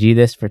just need to do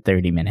this for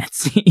 30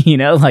 minutes,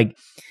 like,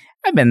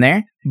 I've been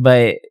there,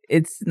 but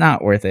it's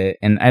not worth it.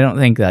 And I don't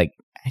think, like,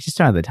 I just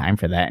don't have the time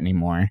for that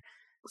anymore.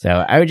 So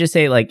I would just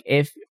say, like,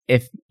 if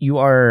you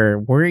are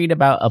worried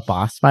about a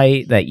boss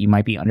fight that you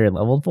might be under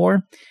leveled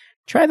for,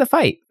 try the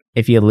fight.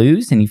 If you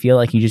lose and you feel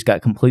like you just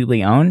got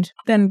completely owned,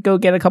 then go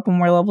get a couple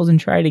more levels and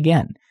try it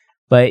again.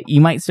 But you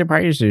might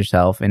surprise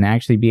yourself and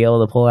actually be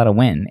able to pull out a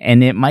win.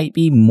 And it might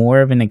be more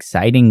of an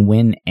exciting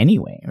win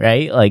anyway,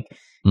 right? Like,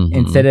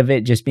 instead of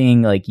it just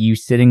being like you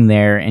sitting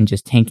there and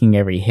just tanking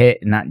every hit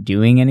and not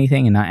doing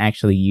anything and not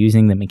actually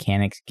using the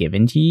mechanics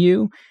given to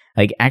you,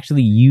 like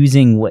actually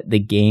using what the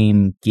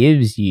game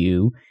gives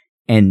you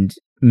and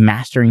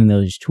mastering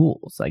those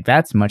tools. Like,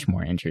 that's much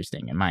more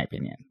interesting in my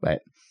opinion.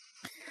 But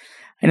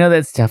I know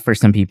that's tough for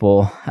some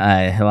people.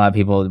 A lot of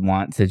people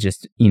want to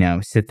just,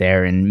 sit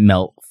there and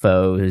melt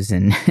foes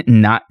and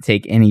not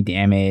take any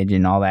damage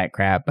and all that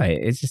crap. But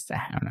it's just,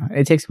 I don't know.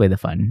 It takes away the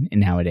fun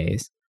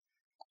nowadays.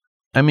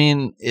 I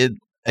mean,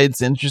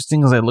 it's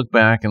interesting as I look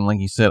back, and like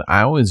you said,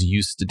 I always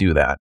used to do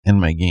that in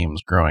my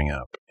games growing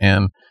up.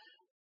 And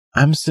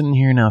I'm sitting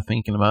here now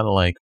thinking about it,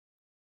 like,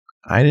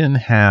 I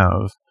didn't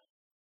have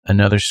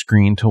another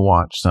screen to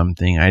watch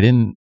something. I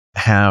don't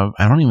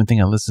even think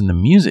I listened to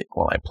music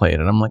while I played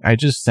it. I'm like, I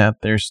just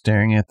sat there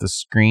staring at the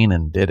screen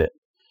and did it.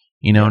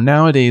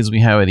 Nowadays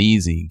we have it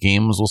easy.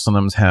 Games will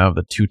sometimes have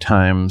the 2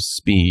 times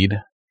speed,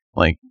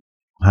 like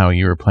how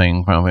you were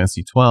playing Final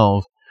Fantasy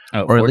 12.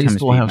 Or at least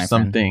we'll have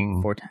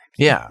something, 4 times.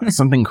 Yeah,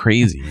 something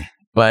crazy.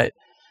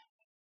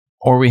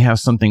 Or we have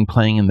something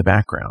playing in the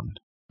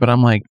background. But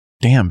I'm like,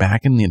 damn,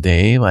 back in the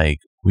day, like,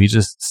 we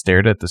just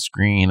stared at the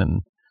screen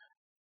and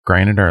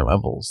grinded our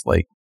levels.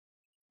 Like,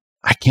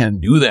 I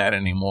can't do that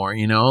anymore,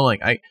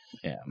 Like,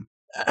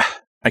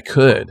 I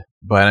could.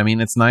 But, I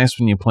mean, it's nice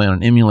when you play on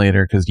an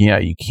emulator because,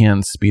 you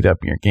can speed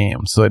up your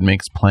game. So it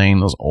makes playing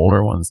those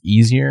older ones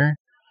easier.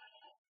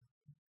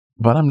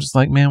 But I'm just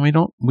like, man, we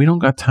don't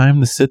got time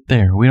to sit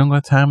there. We don't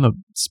got time to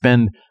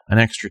spend an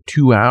extra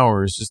 2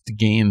 hours just to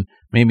gain,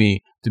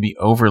 maybe to be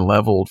over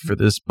leveled for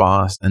this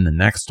boss and the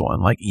next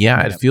one. Like,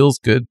 it feels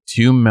good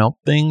to melt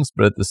things,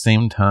 but at the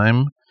same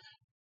time,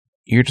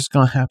 you're just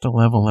going to have to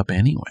level up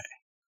anyway.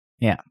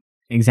 Yeah,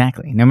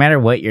 exactly. No matter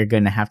what, you're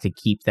going to have to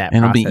keep that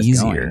and process it'll be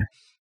easier.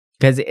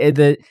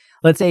 Because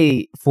let's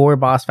say 4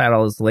 boss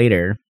battles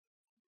later,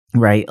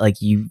 right? Like,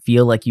 you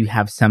feel like you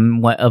have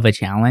somewhat of a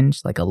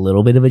challenge, like a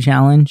little bit of a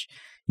challenge.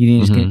 You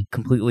didn't just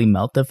completely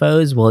melt the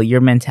foes. Well,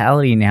 your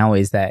mentality now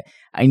is that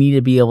I need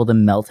to be able to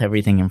melt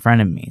everything in front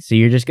of me. So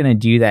you're just going to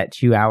do that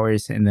 2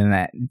 hours, and then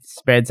that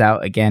spreads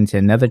out again to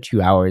another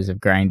 2 hours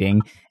of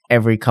grinding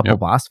every couple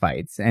boss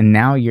fights. And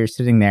now you're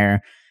sitting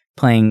there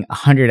playing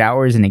 100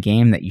 hours in a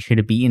game that you should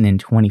have beaten in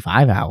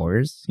 25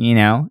 hours,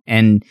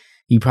 and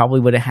you probably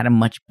would have had a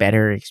much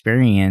better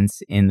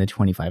experience in the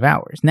 25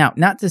 hours. Now,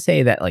 not to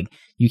say that, like,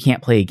 you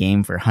can't play a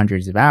game for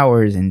hundreds of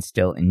hours and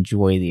still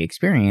enjoy the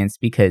experience,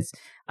 because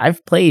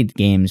I've played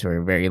games for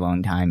a very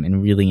long time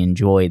and really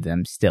enjoyed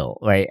them still,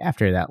 right,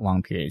 after that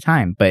long period of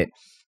time. But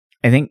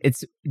I think it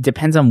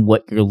depends on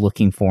what you're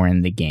looking for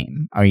in the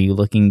game. Are you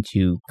looking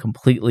to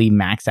completely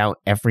max out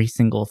every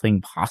single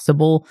thing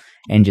possible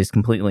and just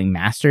completely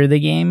master the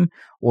game?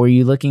 Or are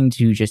you looking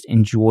to just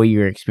enjoy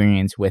your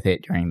experience with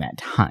it during that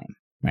time?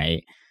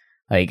 Right.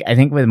 Like, I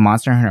think with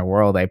Monster Hunter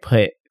World, I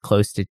put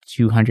close to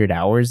 200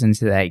 hours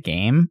into that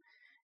game,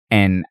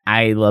 and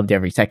I loved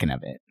every second of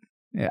it.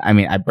 I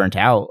mean, I burnt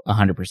out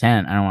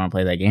 100%. I don't want to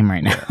play that game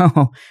right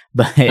now,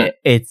 but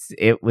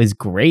it was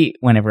great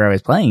whenever I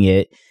was playing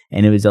it,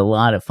 and it was a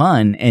lot of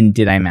fun. And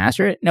did I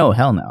master it? No,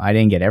 hell no. I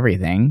didn't get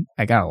everything.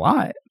 I got a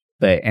lot,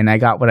 and I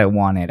got what I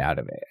wanted out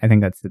of it. I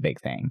think that's the big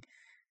thing.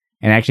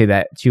 And actually,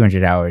 that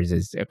 200 hours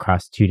is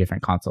across 2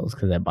 different consoles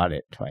because I bought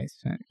it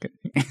twice.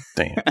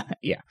 Damn.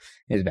 Yeah,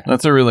 it's bad.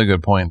 That's a really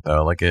good point,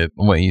 though. Like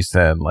what you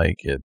said,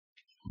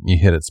 you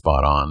hit it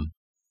spot on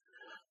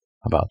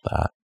about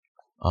that.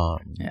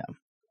 Yeah.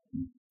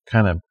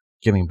 Kind of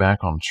getting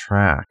back on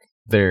track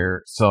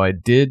there. So I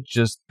did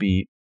just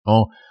beat.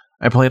 Oh,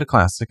 I played a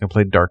classic. I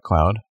played Dark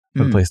Cloud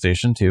for the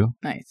PlayStation 2.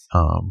 Nice.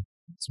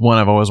 It's one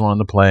I've always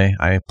wanted to play.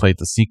 I played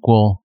the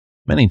sequel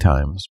many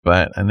times,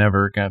 but I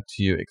never got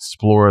to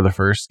explore the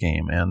first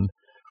game, and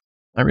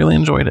I really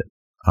enjoyed it.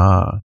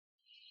 I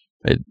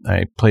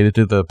played it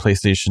through the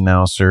PlayStation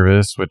Now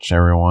service, which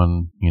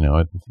everyone,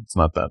 it's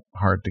not that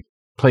hard to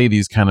play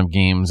these kind of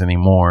games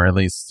anymore, at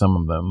least some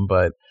of them,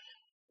 but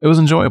it was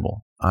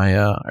enjoyable.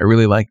 I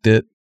really liked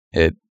it.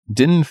 It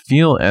didn't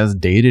feel as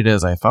dated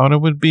as I thought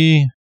it would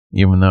be,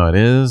 even though it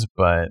is,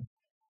 but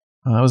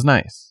it was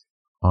nice.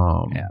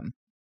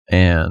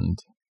 And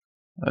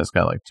I just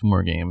got 2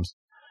 more games.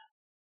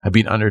 I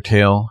beat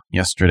Undertale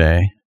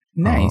yesterday.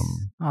 Nice.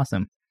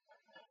 Awesome.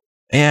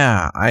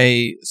 Yeah,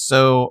 I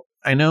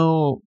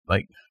know,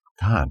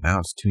 God, now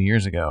it's 2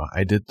 years ago.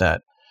 I did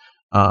that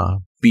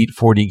beat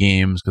 40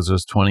 games because it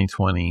was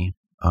 2020.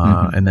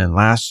 And then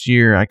last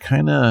year,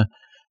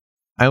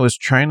 I was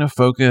trying to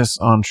focus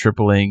on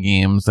AAA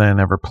games that I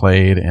never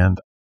played, and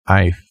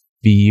I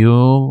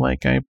feel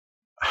like I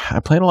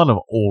played a lot of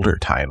older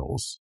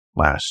titles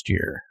last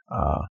year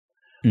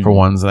for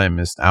ones that I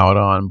missed out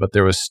on, but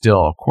there was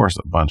still, of course,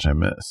 a bunch I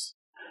missed.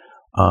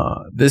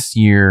 This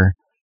year,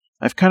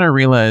 I've kind of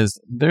realized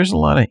there's a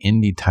lot of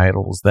indie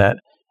titles that,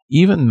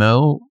 even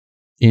though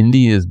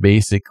indie is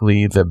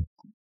basically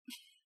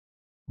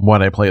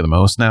what I play the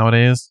most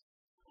nowadays,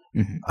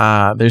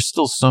 there's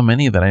still so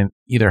many that I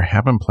either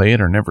haven't played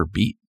or never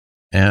beat.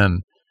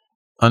 And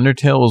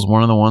Undertale was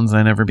one of the ones that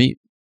I never beat.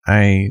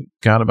 I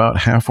got about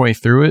halfway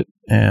through it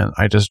and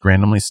I just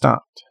randomly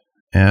stopped.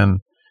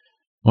 And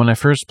when I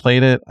first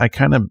played it, I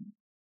don't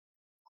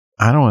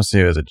want to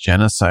say it was a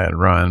genocide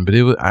run, but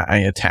I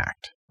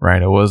attacked,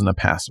 right? It wasn't a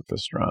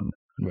pacifist run.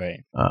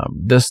 Right.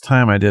 This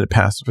time I did a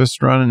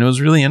pacifist run, and it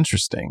was really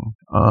interesting.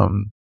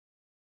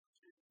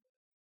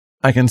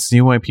 I can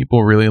see why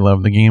people really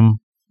love the game.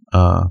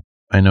 I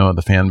know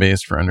the fan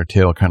base for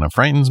Undertale kind of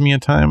frightens me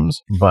at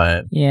times,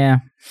 but yeah.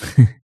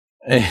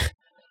 I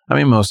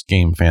mean, most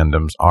game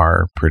fandoms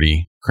are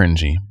pretty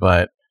cringy,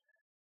 but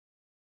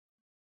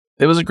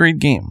it was a great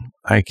game.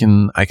 I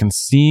can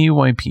see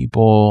why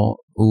people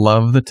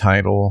love the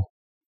title.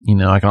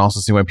 I can also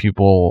see why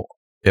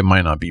it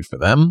might not be for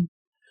them,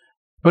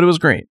 but it was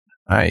great.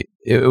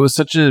 It was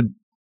such a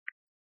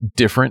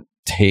different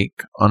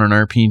take on an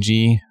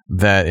RPG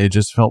that it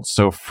just felt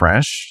so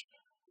fresh.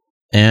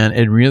 And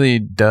it really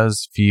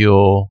does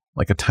feel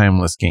like a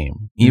timeless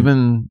game,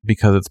 even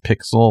because it's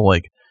pixel.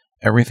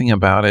 Everything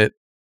about it,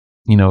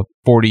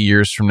 40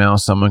 years from now,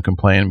 someone can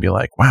play and be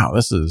like, "Wow,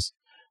 this is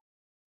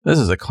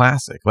a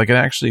classic." It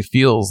actually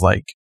feels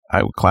like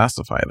I would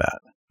classify that.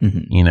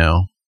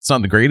 It's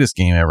not the greatest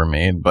game ever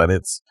made, but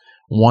it's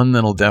one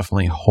that'll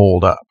definitely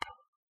hold up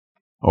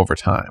over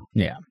time.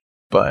 Yeah,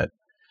 but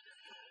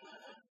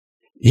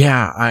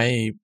yeah,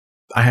 I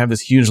have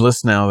this huge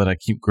list now that I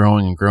keep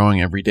growing and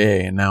growing every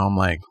day. And now I'm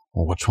like,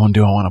 well, which one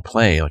do I want to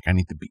play? I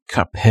need to beat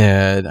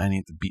Cuphead. I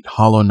need to beat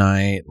Hollow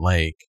Knight.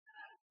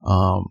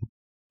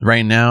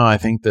 Right now, I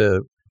think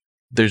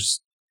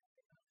there's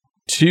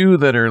 2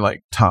 that are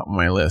top of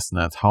my list,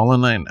 and that's Hollow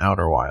Knight and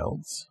Outer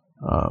Wilds.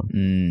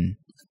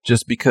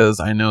 Just because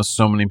I know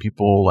so many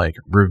people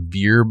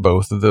revere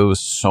both of those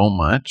so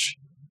much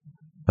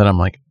that I'm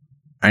like,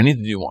 I need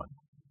to do one.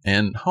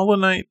 And Hollow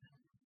Knight,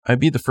 I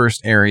beat the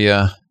first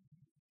area,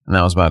 and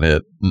that was about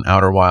it. In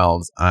Outer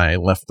Wilds, I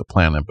left the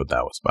planet, but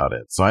that was about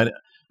it. So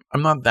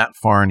I'm not that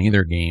far in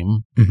either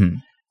game.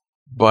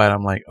 But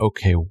I'm like,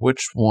 okay,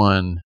 which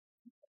one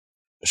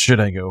should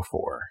I go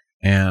for?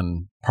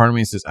 And part of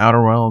me says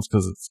Outer Wilds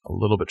because it's a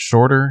little bit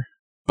shorter,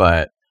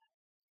 but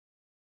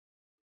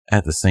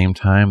at the same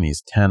time,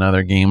 these 10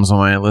 other games on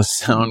my list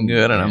sound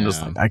good, and I'm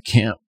just like, I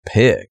can't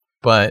pick.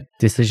 But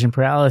decision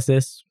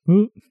paralysis.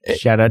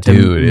 Shout out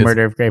to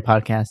Murder of Grey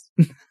podcast.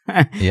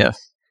 Yes.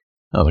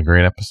 That was a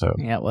great episode.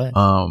 Yeah, it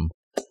was.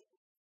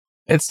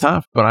 It's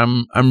tough, but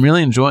I'm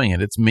really enjoying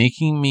it. It's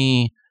making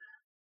me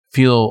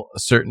feel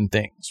certain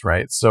things,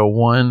 right? So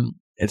one,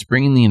 it's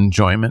bringing the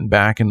enjoyment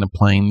back into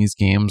playing these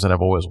games that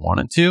I've always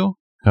wanted to,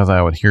 because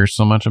I would hear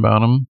so much about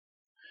them.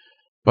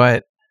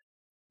 But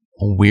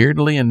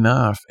weirdly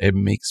enough, it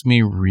makes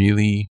me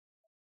really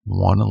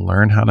want to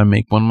learn how to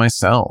make one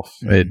myself.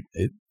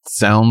 It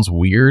sounds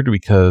weird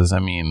because,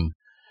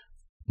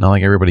 not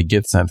like everybody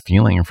gets that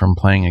feeling from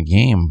playing a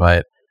game,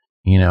 but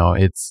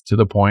it's to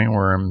the point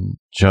where I'm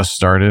just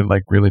started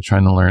like really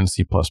trying to learn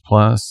C++.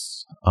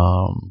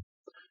 I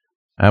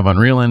have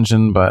Unreal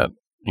Engine, but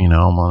I'm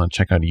going to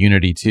check out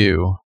Unity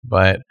too.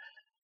 But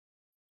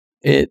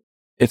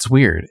it's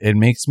weird. It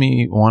makes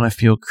me want to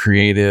feel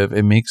creative.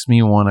 It makes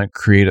me want to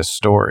create a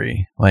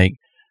story. Like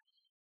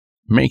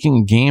making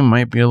a game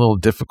might be a little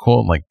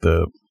difficult, like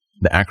the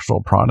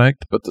actual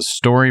product, but the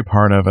story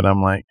part of it,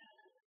 I'm like,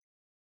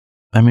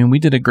 we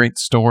did a great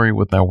story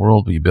with that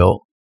world we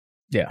built.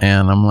 Yeah.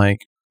 And I'm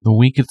like,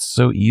 we could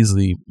so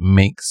easily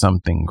make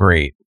something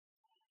great.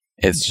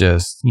 It's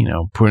just,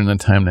 put in the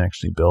time to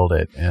actually build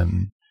it.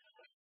 And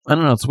I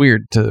don't know, it's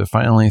weird to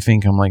finally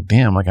think, I'm like,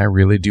 damn, like I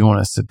really do want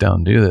to sit down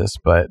and do this.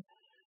 But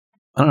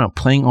I don't know,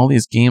 playing all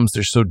these games,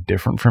 they're so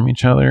different from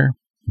each other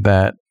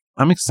that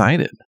I'm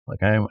excited.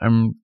 Like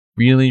I'm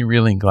really,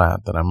 really glad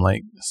that I'm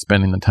like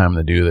spending the time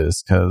to do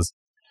this, because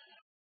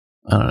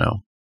I don't know,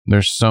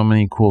 there's so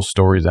many cool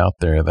stories out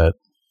there that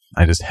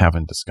I just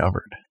haven't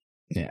discovered.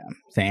 Yeah,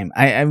 same.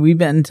 We've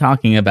been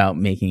talking about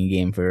making a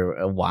game for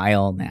a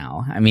while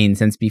now.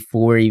 Since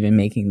before even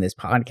making this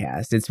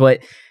podcast.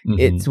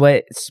 It's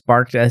what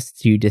sparked us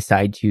to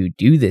decide to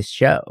do this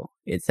show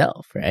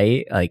itself,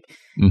 right? Like,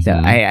 so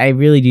I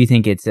really do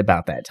think it's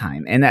about that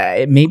time,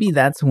 and maybe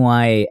that's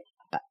why,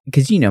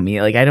 because you know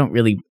me, like I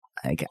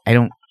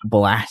don't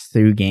blast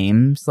through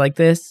games like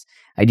this.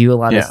 I do a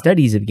lot of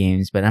studies of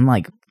games, but I'm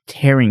like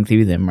tearing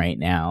through them right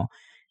now.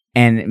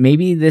 And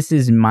maybe this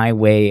is my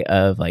way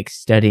of like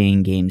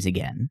studying games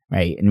again,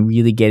 right? And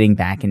really getting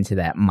back into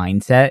that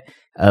mindset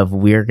of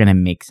we're going to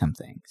make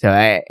something. So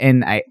I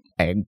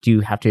do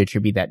have to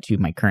attribute that to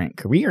my current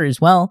career as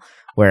well,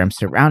 where I'm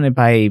surrounded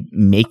by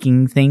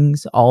making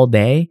things all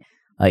day.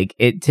 Like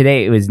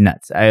today it was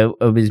nuts. I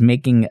was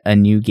making a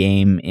new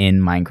game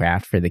in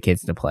Minecraft for the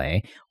kids to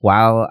play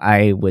while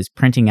I was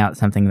printing out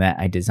something that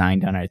I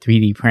designed on our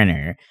 3D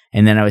printer.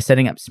 And then I was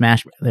setting up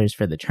Smash Brothers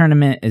for the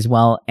tournament as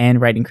well,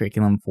 and writing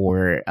curriculum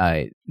for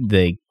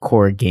the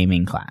core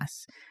gaming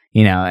class.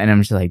 And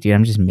I'm just like, dude,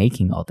 I'm just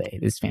making all day.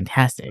 This is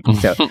fantastic.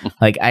 So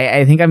like,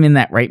 I think I'm in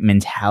that right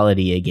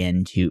mentality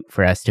again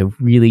for us to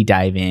really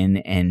dive in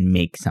and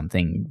make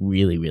something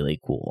really, really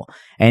cool.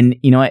 And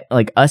you know what,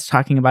 like us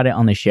talking about it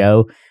on the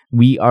show,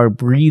 we are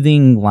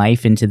breathing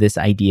life into this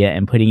idea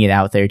and putting it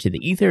out there to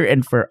the ether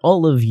and for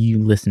all of you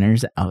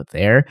listeners out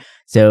there.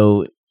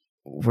 So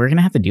we're going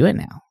to have to do it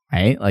now.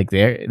 Right? Like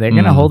they're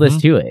going to hold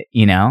us to it,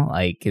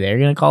 like they're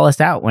going to call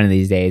us out one of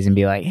these days and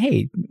be like,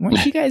 hey,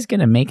 weren't you guys going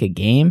to make a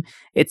game?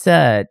 It's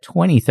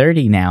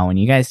 2030 now and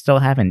you guys still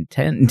haven't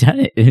done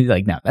it. And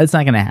like, no, that's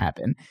not going to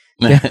happen.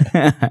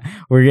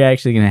 We're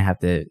actually going to have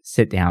to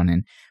sit down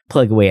and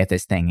plug away at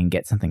this thing and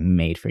get something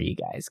made for you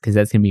guys, because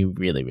that's going to be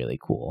really, really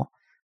cool.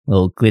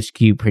 Little Glitch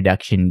Cube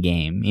production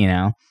game,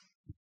 Yeah.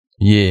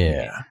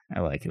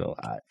 I like it a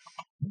lot.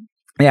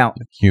 Yeah,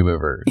 the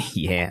Cubiverse.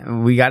 Yeah,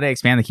 we got to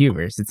expand the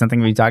Cubiverse. It's something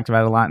we've talked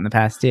about a lot in the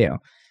past too.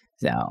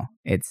 So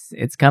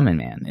it's coming,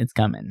 man. It's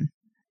coming.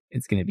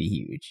 It's going to be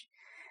huge.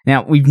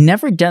 Now, we've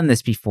never done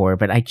this before,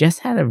 but I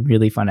just had a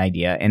really fun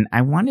idea, and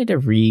I wanted to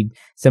read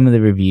some of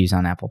the reviews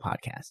on Apple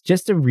Podcasts,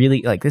 just to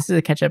really, like, this is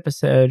a catch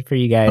episode for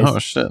you guys. Oh,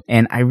 shit.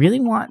 And I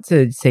really want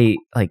to say,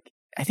 like,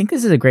 I think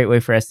this is a great way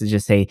for us to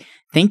just say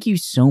thank you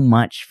so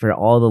much for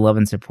all the love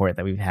and support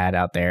that we've had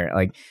out there,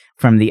 like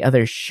from the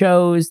other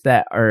shows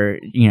that are,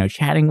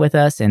 chatting with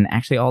us, and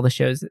actually all the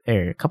shows,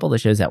 or a couple of the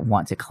shows that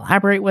want to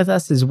collaborate with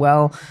us as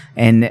well.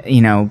 And,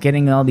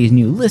 getting all these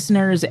new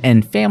listeners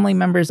and family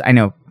members. I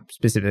know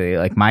specifically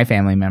like my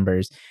family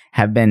members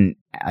have been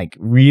like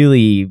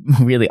really,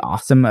 really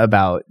awesome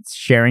about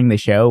sharing the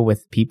show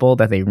with people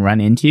that they run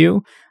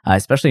into,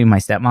 especially my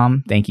stepmom.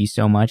 Thank you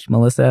so much,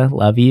 Melissa.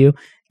 Love you,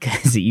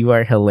 because you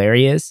are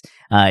hilarious.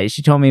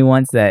 She told me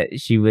once that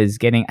she was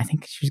getting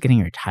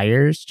her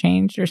tires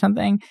changed or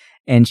something,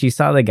 and she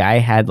saw the guy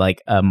had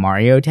like a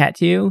Mario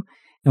tattoo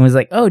and was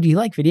like, oh, do you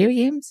like video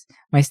games?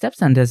 My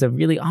stepson does a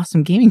really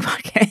awesome gaming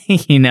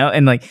podcast,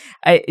 and like,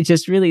 I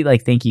just really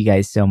like, thank you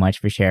guys so much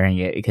for sharing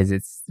it, because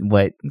it's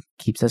what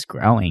keeps us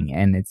growing,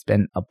 and it's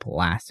been a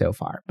blast so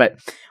far. But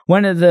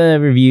one of the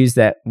reviews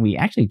that we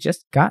actually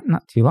just got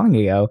not too long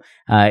ago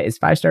is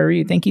 5-star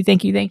review. Thank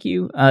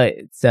you.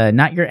 It's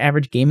Not Your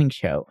Average Gaming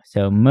Show.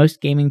 So most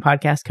gaming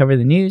podcasts cover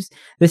the news.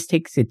 This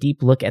takes a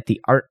deep look at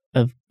the art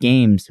of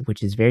games,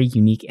 which is very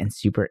unique and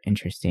super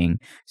interesting.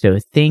 So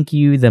thank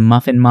you, the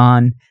Muffin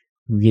Mon.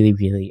 Really,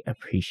 really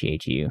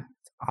appreciate you.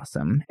 It's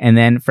awesome. And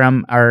then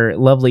from our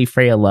lovely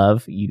Freya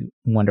Love, you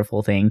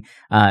wonderful thing.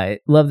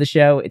 Love the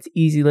show. It's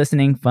easy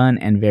listening, fun,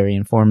 and very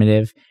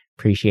informative.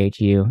 Appreciate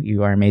you.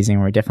 You are amazing.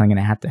 We're definitely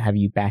going to have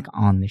you back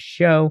on the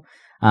show.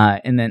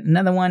 And then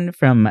another one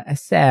from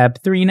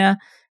Sab Thrina.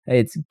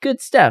 It's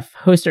good stuff.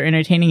 Hosts are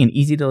entertaining and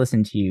easy to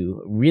listen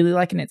to. Really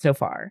liking it so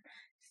far.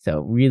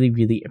 So really,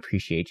 really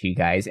appreciate you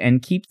guys,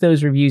 and keep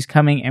those reviews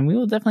coming, and we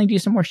will definitely do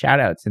some more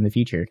shout outs in the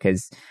future,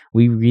 because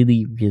we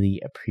really,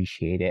 really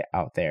appreciate it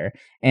out there.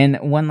 And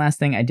one last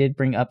thing, I did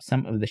bring up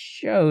some of the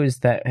shows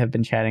that have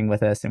been chatting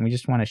with us, and we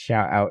just want to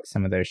shout out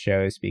some of those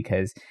shows,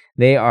 because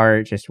They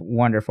are just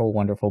wonderful,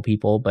 wonderful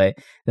people. But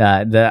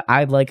the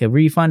I'd Like a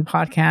Refund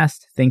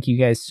podcast, thank you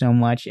guys so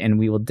much. And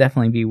we will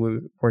definitely be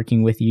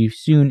working with you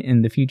soon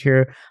in the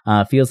future.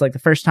 Feels like the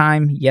first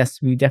time.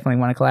 Yes, we definitely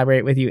want to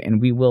collaborate with you, and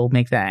we will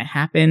make that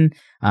happen.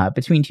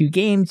 Between Two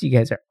Games, you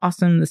guys are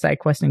awesome. The Side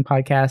Questing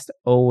podcast,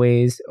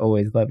 always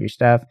love your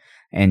stuff.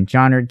 And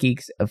Genre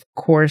Geeks, of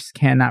course,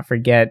 cannot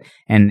forget.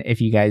 And if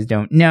you guys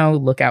don't know,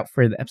 look out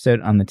for the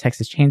episode on the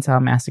Texas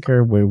Chainsaw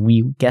Massacre where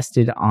we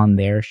guested on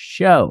their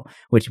show,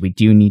 which we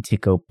do need to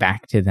go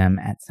back to them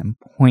at some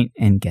point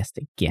and guest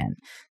again.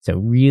 So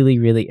really,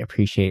 really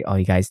appreciate all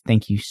you guys.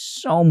 Thank you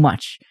so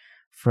much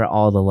for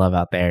all the love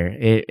out there.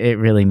 It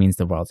really means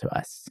the world to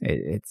us.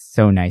 It's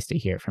so nice to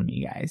hear from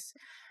you guys.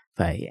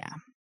 But yeah.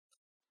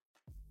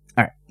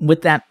 All right.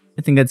 With that,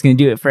 I think that's going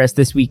to do it for us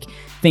this week.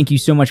 Thank you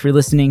so much for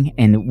listening,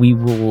 and we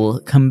will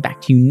come back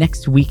to you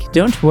next week.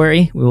 Don't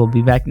worry, we will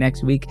be back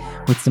next week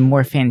with some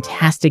more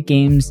fantastic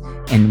games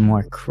and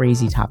more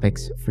crazy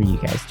topics for you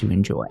guys to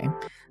enjoy.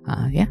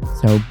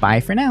 So bye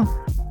for now.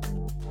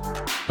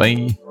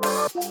 Bye.